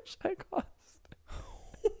damage I caused.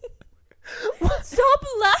 Stop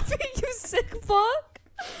laughing, you sick fuck.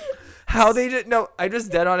 How they didn't know. I just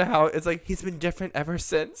dead on how it's like he's been different ever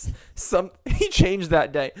since. He changed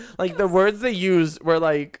that day. Like the words they used were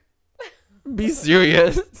like, "Be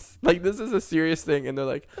serious." Like this is a serious thing, and they're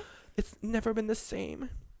like, "It's never been the same."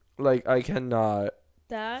 Like I cannot.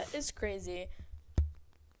 That is crazy.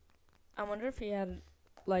 I wonder if he had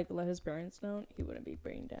like let his parents know, he wouldn't be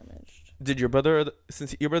brain damaged. Did your brother,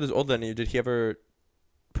 since your brother's older than you, did he ever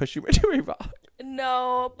push you into a rock?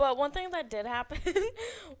 No, but one thing that did happen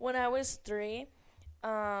when I was 3,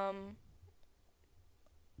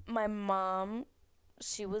 my mom,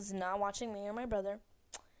 she was not watching me or my brother.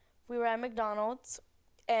 We were at McDonald's,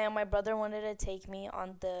 and my brother wanted to take me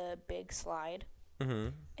on the big slide. Mm-hmm.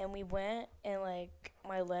 And we went, and, like,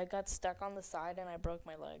 my leg got stuck on the side, and I broke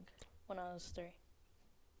my leg when I was 3.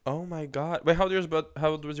 Oh my god. Wait, how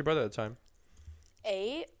old was your brother at the time?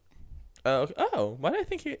 8. Oh, oh. Why did I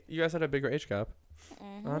think you guys had a bigger age gap?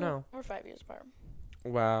 Mm-hmm. I don't know. We're 5 years apart.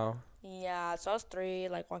 Wow. Yeah, so I was 3,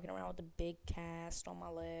 like, walking around with a big cast on my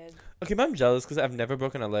leg. Okay, but I'm jealous because I've never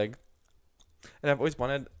broken a leg. And I've always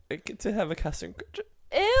wanted to have a casting.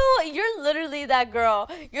 Ew, you're literally that girl.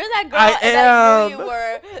 You're that girl I that am. you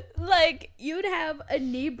were. Like, you'd have a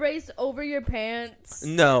knee brace over your pants.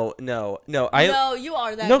 No. No, you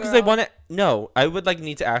are that No, girl. because I want to. No, I would, like,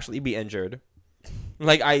 need to actually be injured.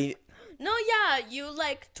 Like, No, yeah, you,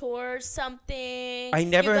 like, tore something. I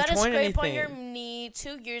never You got a torn scrape on anything. your knee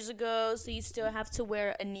 2 years ago, so you still have to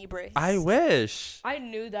wear a knee brace. I wish. I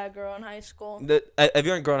knew that girl in high school.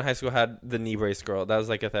 Everyone girl in high school had the knee brace girl. That was,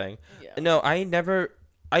 like, a thing. Yeah. No, I never.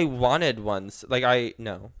 I wanted ones. Like, I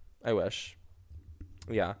wish.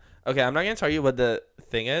 Yeah. Okay, I'm not going to tell you what the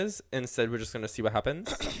thing is. Instead, we're just going to see what happens.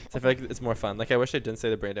 So I feel like it's more fun. Like, I wish I didn't say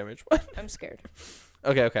the brain damage one. I'm scared.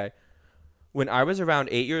 Okay. When I was around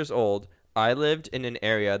 8 years old, I lived in an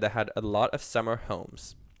area that had a lot of summer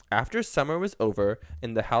homes. After summer was over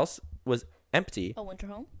and the house was empty. A winter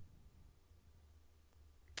home?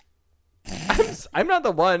 I'm not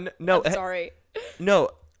the one. No. I'm sorry. No.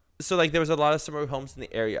 So, like, there was a lot of summer homes in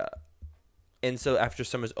the area. And so after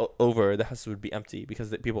summer's over, the houses would be empty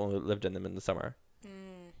because the people only lived in them in the summer.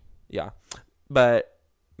 Mm. Yeah. But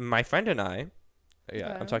my friend and I, Okay.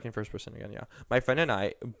 I'm talking first person again, yeah. My friend and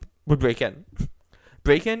I would break in.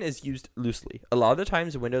 Break-in is used loosely. A lot of the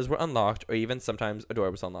times windows were unlocked or even sometimes a door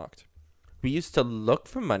was unlocked. We used to look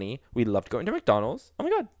for money. We loved going to McDonald's. Oh my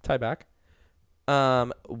god, tie back.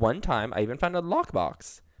 One time I even found a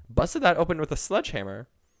lockbox. Busted that open with a sledgehammer.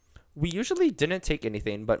 We usually didn't take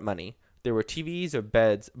anything but money. There were TVs or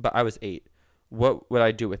beds, but I was 8. What would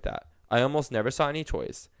I do with that? I almost never saw any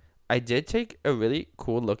toys. I did take a really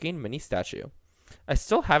cool looking mini statue. I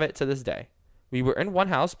still have it to this day. We were in one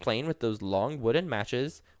house playing with those long wooden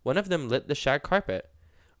matches. One of them lit the shag carpet.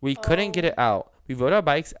 We couldn't get it out. We rode our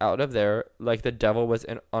bikes out of there like the devil was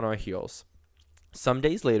on our heels. Some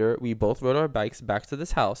days later, we both rode our bikes back to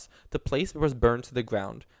this house. The place was burned to the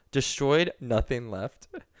ground. Destroyed, nothing left.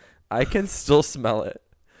 I can still smell it.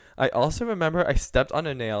 I also remember I stepped on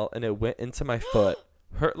a nail and it went into my foot.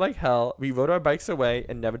 Hurt like hell. We rode our bikes away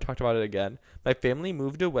and never talked about it again. My family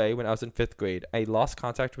moved away when I was in 5th grade. I lost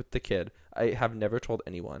contact with the kid. I have never told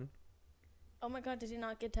anyone. Oh my god, did he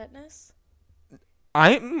not get tetanus?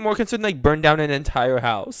 I'm more concerned, like, burn down an entire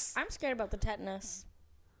house. I'm scared about the tetanus.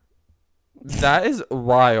 That is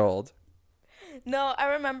wild. No, I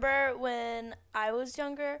remember when I was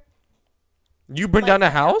younger. You burned down a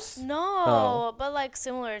house? No, but, like,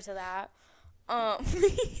 similar to that. Oh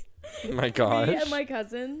my gosh. Me and my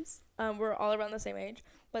cousins, were all around the same age,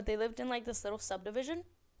 but they lived in, like, this little subdivision.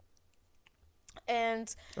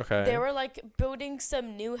 And they were, like, building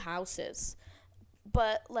some new houses.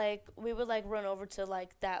 But, like, we would, like, run over to,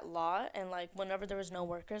 like, that lot. And, like, whenever there was no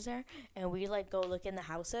workers there. And we, like, go look in the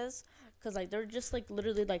houses. Because, like, they're just, like,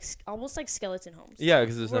 literally, like, almost like skeleton homes. Yeah,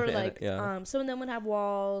 because there's nothing like, in it. Yeah. Some of them would have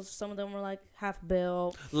walls. Some of them were, like, half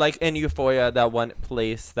built. Like in Euphoria, that one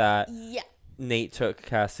place that Yeah. Nate took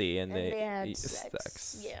Cassie and they had sex.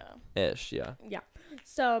 sex. Yeah. Ish, yeah. Yeah.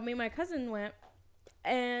 So, me and my cousin went.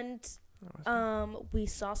 And we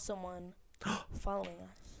saw someone following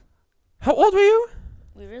us. How old were you?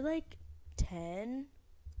 We were like 10.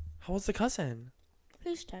 How old's the cousin?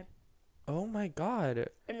 He's 10. Oh my god.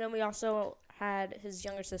 And then we also had his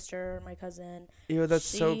younger sister, my cousin. Ew, that's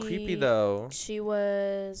so creepy though. She's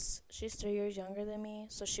 3 years younger than me,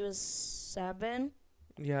 so she was 7.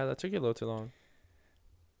 Yeah, that took you a little too long.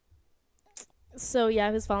 So yeah,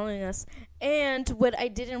 he was following us. And what I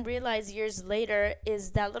didn't realize years later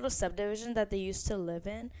is that little subdivision that they used to live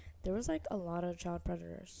in, there was like a lot of child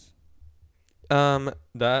predators.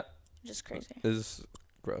 That Just crazy. is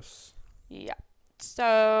gross. Yeah.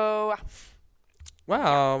 So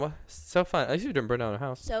Wow, so fun. At least you didn't burn down a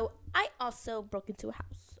house. So I also broke into a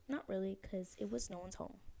house. Not really, because it was no one's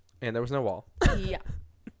home. And there was no wall. Yeah.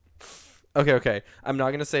 Okay. I'm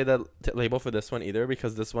not gonna say the label for this one either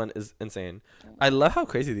because this one is insane. I love how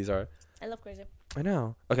crazy these are. I love crazy. I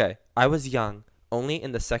know. Okay, I was young, only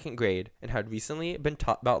in the 2nd grade, and had recently been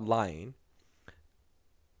taught about lying.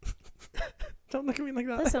 Don't look at me like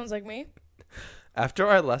that. That sounds like me. After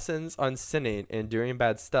our lessons on sinning and doing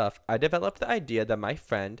bad stuff, I developed the idea that my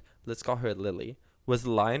friend, let's call her Lily, was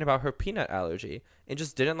lying about her peanut allergy and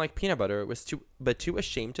just didn't like peanut butter, was too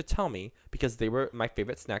ashamed to tell me because they were my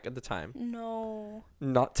favorite snack at the time. No.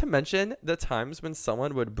 Not to mention the times when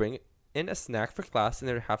someone would bring in a snack for class and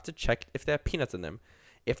they would have to check if they had peanuts in them.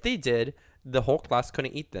 If they did, the whole class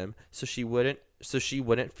couldn't eat them, so she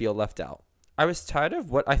wouldn't feel left out. I was tired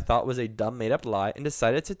of what I thought was a dumb made-up lie and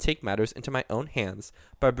decided to take matters into my own hands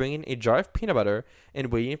by bringing a jar of peanut butter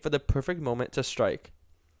and waiting for the perfect moment to strike.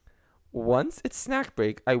 Once it's snack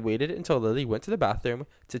break, I waited until Lily went to the bathroom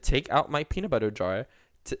to take out my peanut butter jar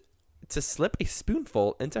to slip a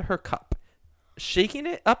spoonful into her cup, shaking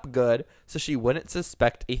it up good so she wouldn't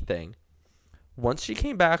suspect a thing. Once she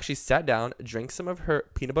came back, she sat down, drank some of her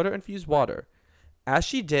peanut butter infused water. As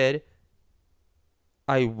she did,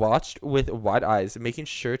 I watched with wide eyes, making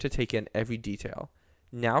sure to take in every detail,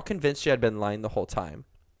 now convinced she had been lying the whole time.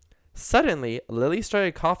 Suddenly, Lily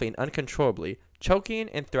started coughing uncontrollably, choking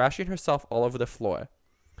and thrashing herself all over the floor.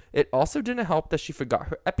 It also didn't help that she forgot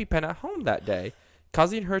her EpiPen at home that day,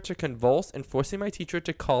 causing her to convulse and forcing my teacher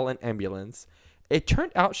to call an ambulance. It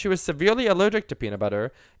turned out she was severely allergic to peanut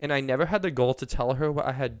butter, and I never had the goal to tell her what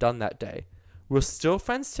I had done that day. We're still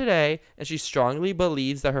friends today, and she strongly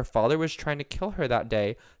believes that her father was trying to kill her that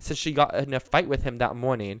day since she got in a fight with him that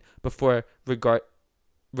morning before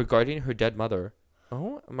regarding her dead mother.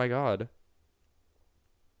 Oh my god.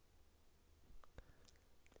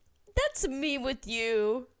 That's me with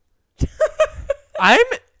you.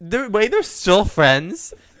 The way they're still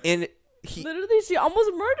friends, and literally, she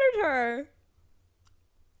almost murdered her.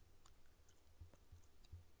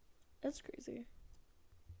 That's crazy.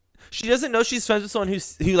 She doesn't know she's friends with someone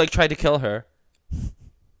who like tried to kill her.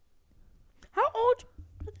 How old?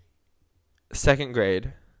 2nd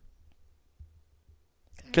grade.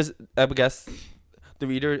 Because I guess the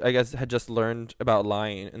reader, had just learned about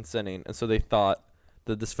lying and sinning, and so they thought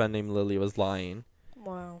that this friend named Lily was lying.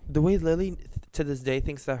 Wow. The way Lily to this day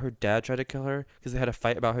thinks that her dad tried to kill her because they had a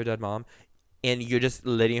fight about her dead mom, and you're just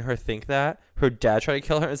letting her think that her dad tried to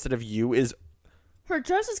kill her instead of you is. Her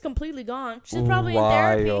dress is completely gone. She's probably in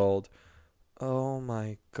therapy. Wild. Oh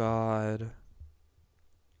my god.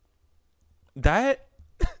 That.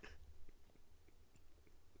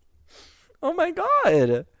 Oh my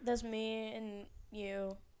god. That's me and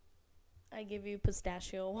you. I give you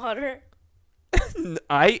pistachio water.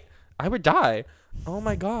 I would die. Oh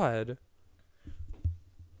my god.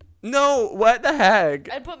 No, what the heck?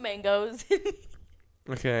 I put mangoes.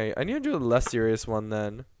 Okay, I need to do a less serious one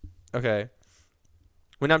then. Okay.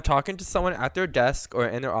 When I'm talking to someone at their desk or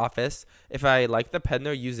in their office, if I like the pen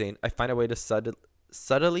they're using, I find a way to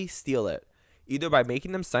subtly steal it, either by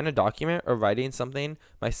making them sign a document or writing something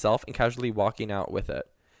myself and casually walking out with it.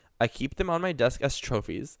 I keep them on my desk as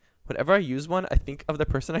trophies. Whenever I use one, I think of the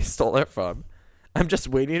person I stole it from. I'm just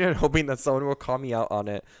waiting and hoping that someone will call me out on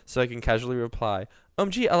it so I can casually reply,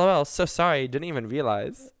 "OMG, LOL, so sorry, didn't even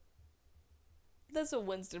realize." That's a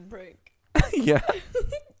Winston prank. Yeah.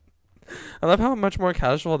 I love how much more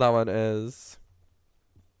casual that one is.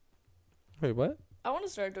 Wait, what? I want to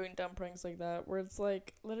start doing dumb pranks like that, where it's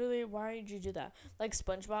like, literally, why did you do that? Like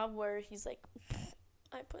SpongeBob, where he's like,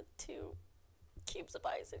 I put 2 cubes of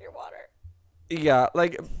ice in your water. Yeah,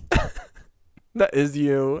 like, that is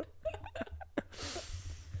you.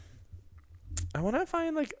 I want to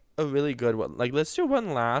find, like, a really good one. Like, let's do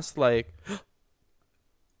one last, like,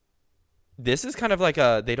 this is kind of like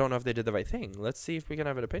they don't know if they did the right thing. Let's see if we can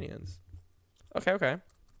have opinions.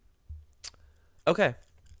 Okay.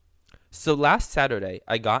 So last Saturday,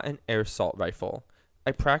 I got an airsoft rifle.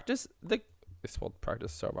 I practiced the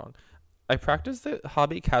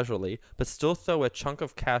hobby casually, but still throw a chunk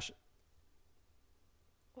of cash.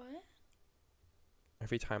 What?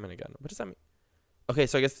 Every time and again. What does that mean? Okay,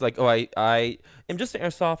 so I guess like, I am just an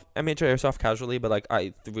airsoft. I'm into airsoft casually, but like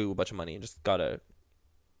I threw a bunch of money and just got a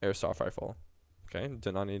airsoft rifle. Okay,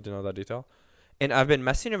 did not need to know that detail. And I've been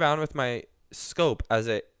messing around with my scope as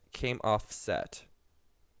it came off set.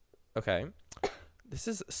 Okay, this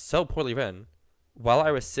is so poorly written. While I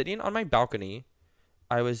was sitting on my balcony,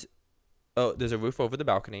 there's a roof over the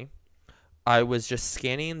balcony. I was just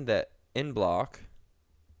scanning the in block.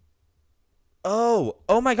 Oh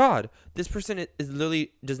my god. This person is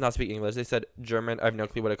literally does not speak English. They said German. I have no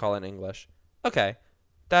clue what to call it in English. Okay.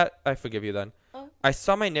 That, I forgive you then. Oh. I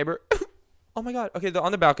saw my neighbor. Oh my god. Okay, they're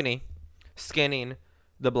on the balcony scanning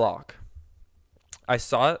the block. I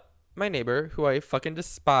saw my neighbor, who I fucking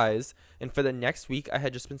despise, and for the next week, I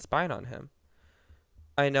had just been spying on him.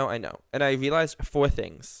 I know. And I realized 4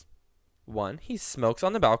 things. 1, he smokes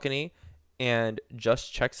on the balcony and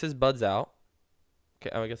just checks his buds out.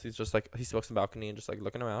 Okay, I guess he's just like, he smokes on the balcony and just like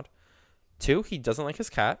looking around. 2, he doesn't like his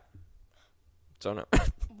cat. Don't know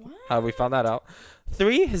What? how we found that out.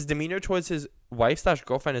 3, his demeanor towards his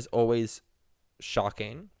wife/girlfriend is always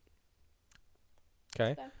shocking.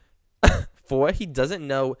 Okay. 4, he doesn't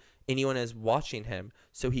know anyone is watching him,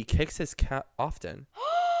 so he kicks his cat often.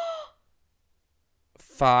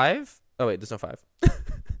 5. Oh wait, there's no 5.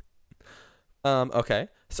 Okay.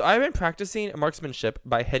 So I've been practicing marksmanship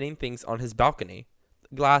by hitting things on his balcony.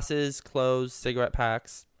 Glasses, clothes, cigarette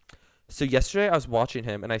packs. So yesterday I was watching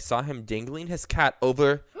him and I saw him dangling his cat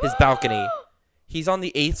over his balcony. He's on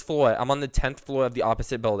the 8th floor. I'm on the 10th floor of the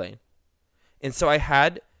opposite building. And so I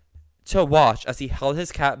had to watch as he held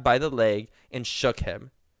his cat by the leg and shook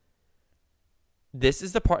him. This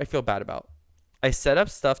is the part I feel bad about. I set up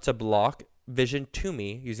stuff to block vision to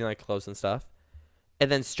me using like clothes and stuff,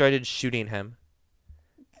 and then started shooting him.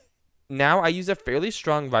 Now I use a fairly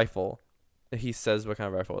strong rifle. He says what kind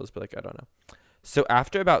of rifle it is, but like I don't know. So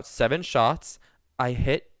after about 7 shots, I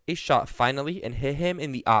hit a shot finally and hit him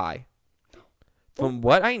in the eye. From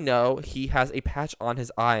what I know, he has a patch on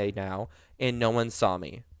his eye now, and no one saw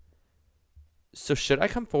me. So should I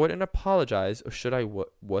come forward and apologize, or should I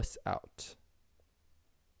wuss out?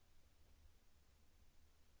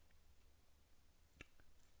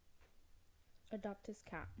 Adopt his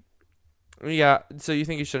cat. Yeah, so you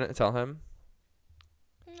think you shouldn't tell him?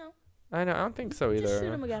 No. I know, I don't think so either. Just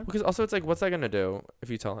shoot him again. Because also it's like, what's that going to do if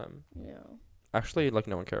you tell him? Yeah. Actually, like,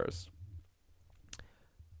 no one cares.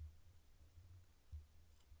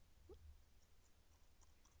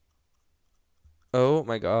 Oh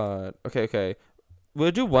my god. Okay.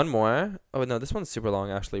 We'll do one more. Oh no, this one's super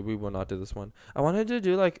long actually. We will not do this one. I wanted to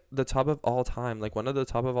do like the top of all time. Like one of the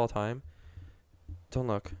top of all time. Don't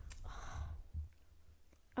look.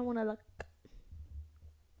 I want to look.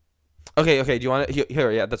 Okay. Do you want to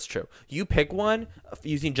here? Yeah, that's true. You pick one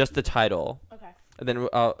using just the title. Okay. And then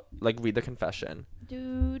I'll like read the confession.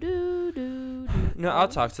 No, I'll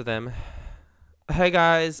talk to them. Hey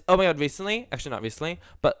guys. Oh my god, recently? Actually not recently,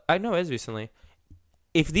 but I know it is recently.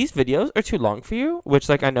 If these videos are too long for you, which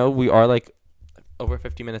like I know we are like over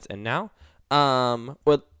 50 minutes in now.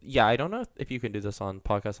 Well, yeah, I don't know if you can do this on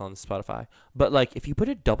podcasts on Spotify, but like if you put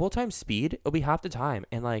it double time speed, it'll be half the time,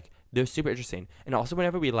 and like they're super interesting. And also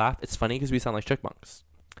whenever we laugh, it's funny because we sound like chipmunks.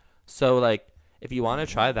 So like if you want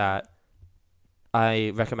to try that,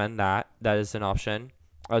 I recommend that. That is an option.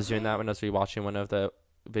 I was doing that when I was rewatching one of the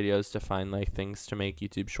videos to find like things to make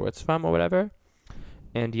YouTube shorts from or whatever.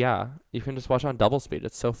 And yeah, you can just watch on double speed.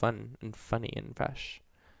 It's so fun and funny and fresh.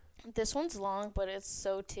 This one's long, but it's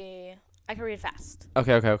so tea. I can read fast.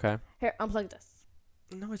 Okay. Here, unplug this.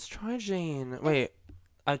 No, it's charging. Wait.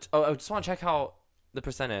 I just want to check how the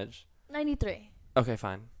percentage. 93. Okay,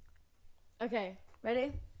 fine. Okay,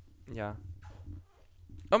 ready? Yeah.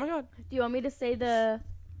 Oh my god. Do you want me to say the...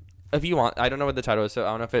 If you want. I don't know what the title is, so I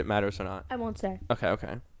don't know if it matters or not. I won't say.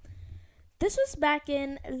 Okay. This was back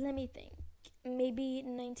in, let me think, maybe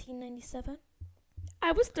 1997?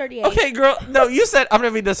 I was 38. Okay, girl. No, you said I'm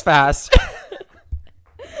going to read this fast.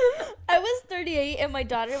 I was 38 and my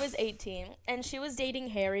daughter was 18, and she was dating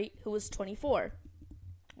Harry, who was 24.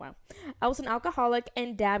 Wow. I was an alcoholic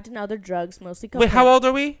and dabbed in other drugs, mostly cocaine. Wait, how old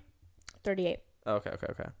are we? 38. Okay.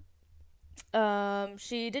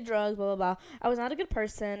 She did drugs, blah, blah, blah. I was not a good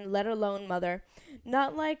person, let alone mother.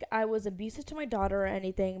 Not like I was abusive to my daughter or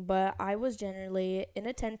anything, but I was generally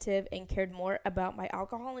inattentive and cared more about my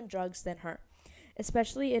alcohol and drugs than her,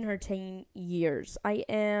 especially in her teen years. I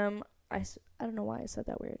don't know why I said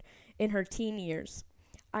that weird. In her teen years.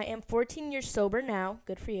 I am 14 years sober now.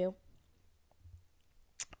 Good for you.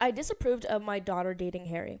 I disapproved of my daughter dating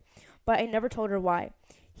Harry, but I never told her why.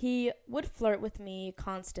 He would flirt with me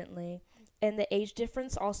constantly, and the age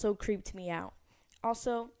difference also creeped me out.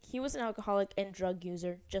 Also, he was an alcoholic and drug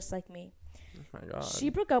user, just like me. Oh my god. She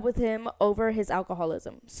broke up with him over his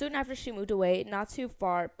alcoholism. Soon after she moved away, not too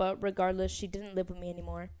far, but regardless, she didn't live with me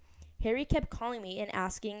anymore. Harry kept calling me and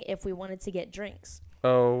asking if we wanted to get drinks.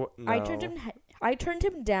 Oh, no. I turned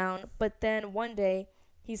him down, but then one day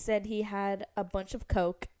he said he had a bunch of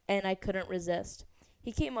coke and I couldn't resist.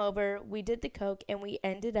 He came over, we did the coke, and we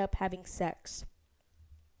ended up having sex.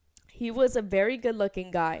 He was a very good-looking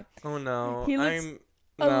guy. Oh no. He looks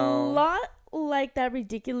a lot like that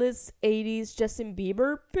ridiculous 80s Justin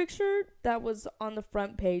Bieber picture that was on the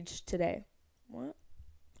front page today. What?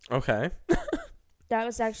 Okay. That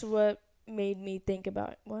was actually what made me think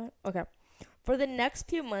about it. What? Okay. For the next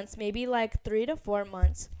few months, maybe like 3 to 4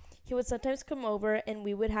 months, he would sometimes come over and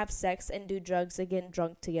we would have sex and do drugs and get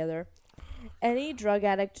drunk together. Any drug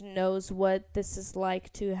addict knows what this is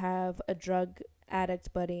like to have a drug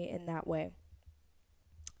addict buddy in that way.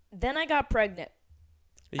 Then I got pregnant.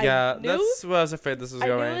 Yeah, that's what I was afraid this was I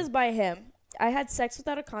going. knew it was by him. I had sex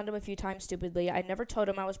without a condom a few times stupidly. I never told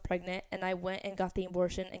him I was pregnant, and I went and got the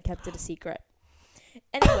abortion and kept it a secret.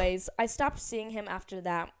 Anyways, I stopped seeing him after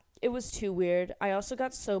that. It was too weird. I also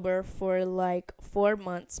got sober for like 4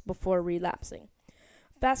 months before relapsing.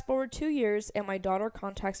 Fast forward 2 years, and my daughter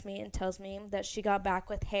contacts me and tells me that she got back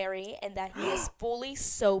with Harry and that he is fully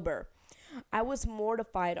sober. I was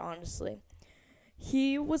mortified, honestly.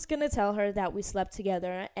 He was going to tell her that we slept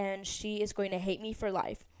together, and she is going to hate me for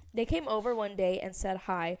life. They came over one day and said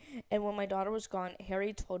hi, and when my daughter was gone,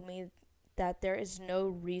 Harry told me that there is no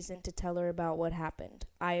reason to tell her about what happened.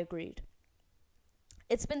 I agreed.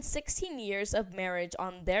 It's been 16 years of marriage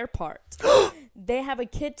on their part. They have a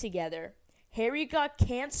kid together. Harry got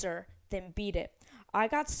cancer, then beat it. I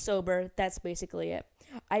got sober. That's basically it.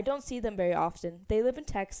 I don't see them very often. They live in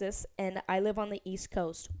Texas, and I live on the East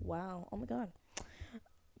Coast. Wow. Oh, my God.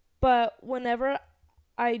 But whenever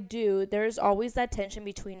I do, there's always that tension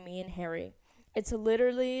between me and Harry. It's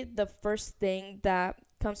literally the first thing that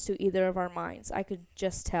comes to either of our minds. I could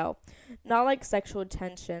just tell. Not like sexual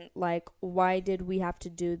tension, like, why did we have to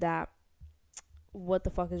do that? What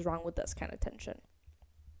the fuck is wrong with us kind of tension.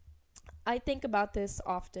 I think about this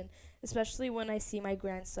often, especially when I see my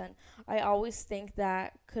grandson. I always think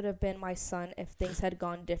that could have been my son if things had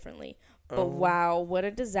gone differently. But wow, what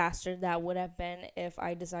a disaster that would have been if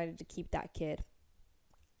I decided to keep that kid.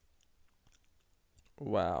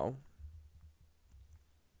 Wow.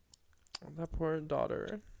 That poor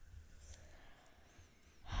daughter.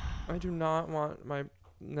 I do not want my...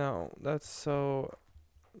 No, that's so...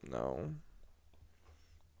 No.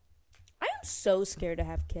 I am so scared to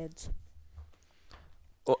have kids.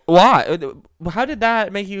 Why? How did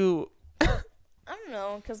that make you... I don't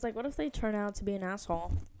know, because, like, what if they turn out to be an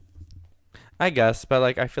asshole? I guess, but,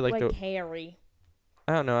 like, I feel like... Harry.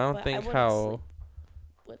 I don't know, I don't think how...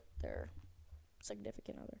 With their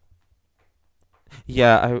significant other.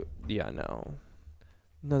 Yeah, no.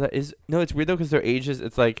 No, that is... No, it's weird, though, because their ages,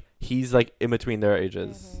 it's like, he's, like, in between their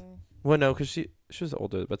ages. Mm-hmm. Well, no, because she was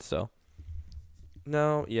older, but still.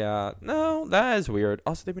 No, yeah. No, that is weird.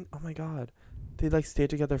 Also, they've been... Oh, my God. They, like, stay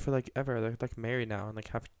together for, like, ever. They're, like, married now and, like,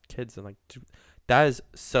 have kids and, like... That is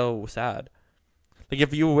so sad. Like,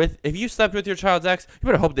 if you slept with your child's ex, you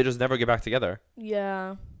better hope they just never get back together.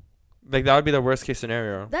 Yeah. Like, that would be the worst case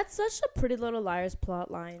scenario. That's such a Pretty Little Liars plot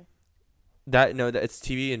line. That it's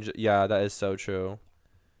TV and... Yeah, that is so true.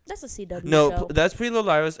 That's a CW no, show. That's Pretty Little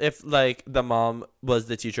Liars if, like, the mom was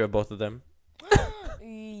the teacher of both of them.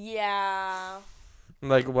 Yeah.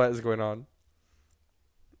 Like, what is going on?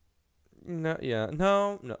 No, yeah.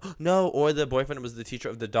 No, or the boyfriend was the teacher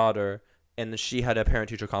of the daughter, and she had a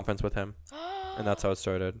parent-teacher conference with him. And that's how it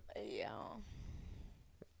started. Yeah.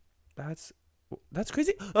 That's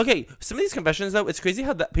crazy. Okay, some of these confessions, though, it's crazy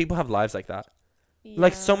how people have lives like that. Yeah.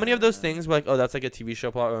 Like, so many of those things were like, oh, that's like a TV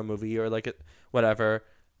show plot or a movie or like whatever.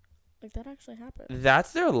 Like, that actually happened.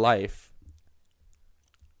 That's their life.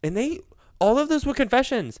 And all of those were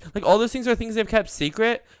confessions. Like, all those things are things they've kept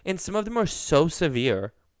secret, and some of them are so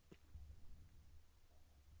severe.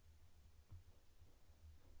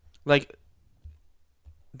 Like,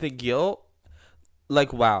 the guilt,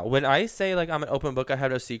 like, wow. When I say, like, I'm an open book, I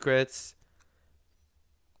have no secrets,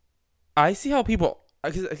 I see how people,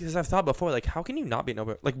 because I've thought before, like, how can you not be an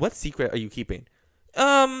open, like, what secret are you keeping?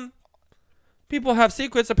 People have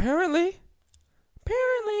secrets, apparently.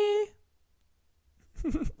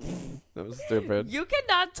 That was stupid. You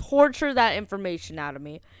cannot torture that information out of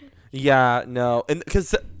me. Yeah, no. And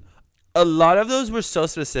because a lot of those were so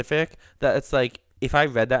specific that it's like, if I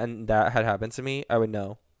read that and that had happened to me, I would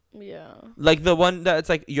know. Yeah. Like the one that it's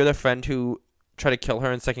like, you're the friend who tried to kill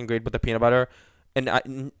her in second grade with the peanut butter,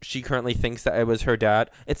 and she currently thinks that it was her dad.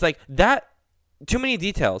 It's like that. Too many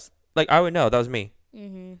details. Like, I would know that was me.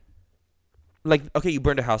 Mm-hmm. Like, okay, you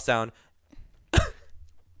burned a house down.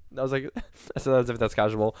 I was like, I said that as if that's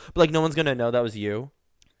casual, but like, no one's gonna know that was you.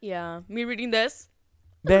 Yeah, me reading this.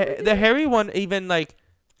 The Harry one, even like,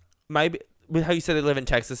 with how you said they live in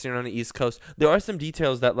Texas, you're on the East Coast. There are some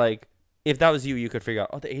details that, like, if that was you could figure out.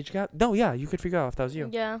 Oh, the age gap? No, yeah, you could figure out if that was you.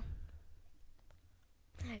 Yeah.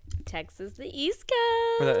 Texas, the East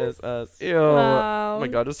Coast. That is us. Ew. Wow. Oh my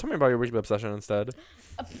God, just tell me about your weekly obsession instead.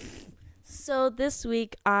 So this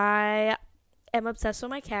week I am obsessed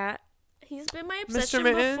with my cat. He's been my obsession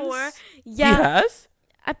before. Yeah. He has?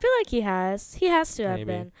 I feel like he has. He has to have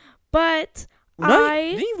been. But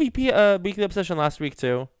didn't you repeat a weekly obsession last week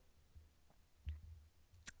too?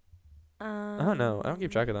 I don't know. I don't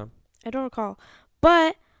keep track of them. I don't recall.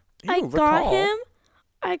 But I got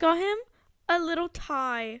him a little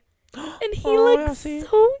tie. And he looks so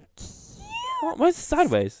cute. Why is it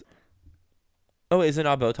sideways? Oh, is it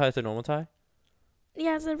not a bow tie? It's a normal tie?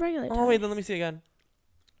 Yeah, it's a regular tie. Oh, wait, then let me see again.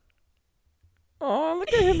 Oh,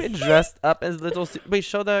 look at him dressed up as little... Wait,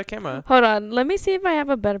 show the camera. Hold on. Let me see if I have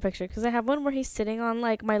a better picture. Because I have one where he's sitting on,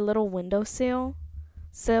 like, my little windowsill.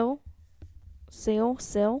 Sill.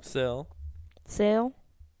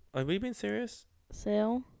 Are we being serious?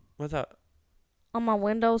 Sill. What's that? On my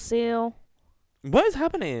windowsill. What is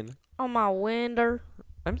happening? On my window.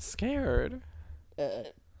 I'm scared.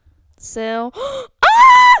 Sill.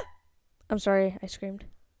 Ah! I'm sorry. I screamed.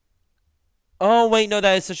 Oh, wait, no,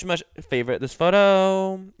 that is such a much favorite. This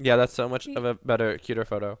photo. Yeah, that's so much of a better, cuter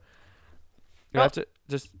photo. You have to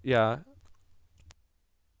just, yeah.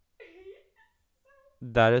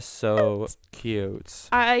 That is so cute.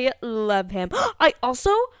 I love him. I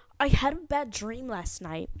had a bad dream last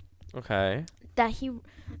night. Okay. That he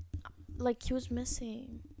was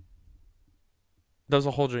missing. That was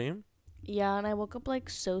a whole dream? Yeah, and I woke up,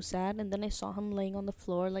 like, so sad, and then I saw him laying on the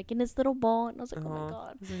floor, like, in his little ball, and I was like, oh my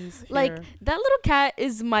God. Like, that little cat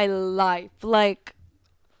is my life. Like...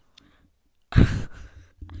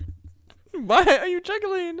 Why are you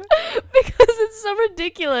chuckling? Because it's so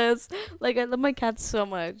ridiculous. Like, I love my cat so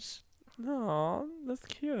much. Aw, that's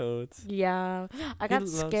cute. Yeah. I got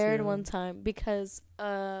scared you. one time because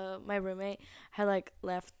my roommate had, like,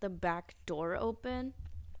 left the back door open.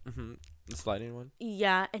 Mm-hmm. The sliding one?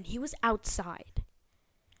 Yeah, and he was outside.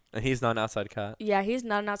 And he's not an outside cat? Yeah, he's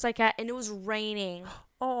not an outside cat, and it was raining.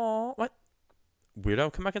 Oh, what?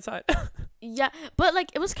 Weirdo, come back inside. Yeah, but,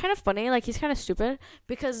 like, it was kind of funny. Like, he's kind of stupid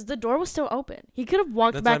because the door was still open. He could have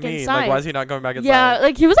walked back inside. Like, why is he not going back inside? Yeah,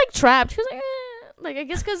 like, he was, like, trapped. He was like, Like, I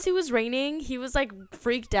guess because he was raining, he was, like,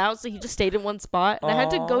 freaked out, so he just stayed in one spot. And I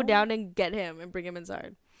had to go down and get him and bring him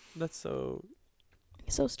inside. That's so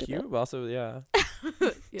stupid. Cute, but also, yeah.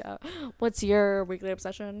 Yeah. What's your weekly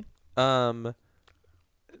obsession? Do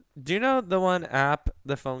you know the one app,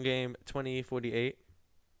 the phone game 2048?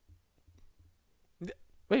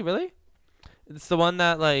 Wait, really? It's the one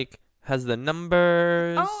that, like, has the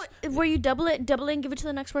numbers. Oh, where you double it and give it to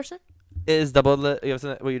the next person? It is double it.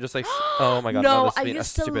 Where you just, like, oh my God. No, I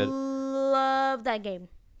used to love that game.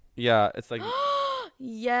 Yeah, it's like.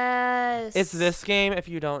 Yes. It's this game if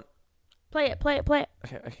you don't. Play it.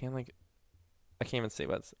 Okay, I can't even say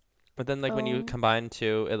what's. But then, like, when you combine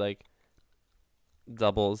two, it, like,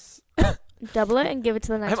 doubles. Double it and give it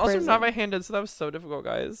to the next person. I'm also not right-handed, so that was so difficult,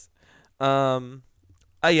 guys.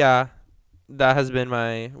 Yeah, that has been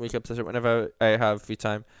my week obsession. Whenever I have free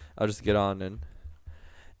time, I'll just get on and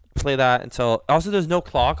play that until. Also, there's no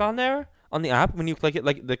clock on there on the app. When you click it,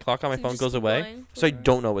 like, the clock on my phone goes away, so I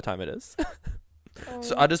don't know what time it is.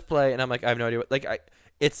 So I'll just play, and I'm like, I have no idea what. Like,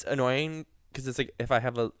 it's annoying because it's like if I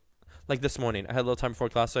have like this morning, I had a little time before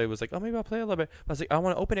class, so I was like, oh, maybe I'll play a little bit. But I was like, I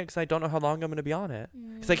want to open it because I don't know how long I'm gonna be on it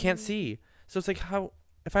because I can't see. So it's like how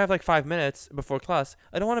if I have like 5 minutes before class,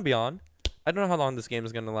 I don't want to be on. I don't know how long this game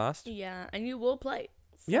is going to last. Yeah, and you will play.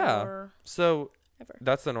 Yeah. So ever.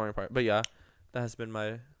 That's the annoying part. But yeah, that has been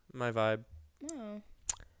my vibe. Oh.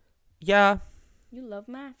 Yeah. You love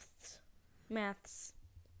maths.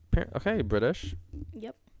 Okay, British.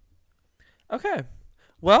 Yep. Okay.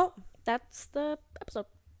 Well. That's the episode.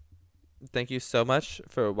 Thank you so much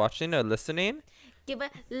for watching or listening. Give a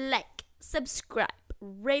like, subscribe,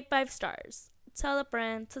 rate 5 stars, tell a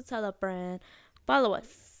friend to tell a friend, follow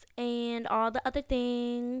us. And all the other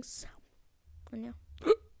things. Yeah.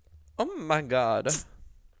 Oh my God.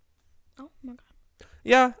 Oh my God.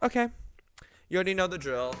 Yeah, okay. You already know the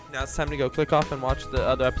drill. Now it's time to go click off and watch the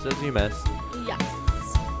other episodes you missed.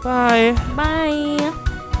 Yes. Bye. Bye.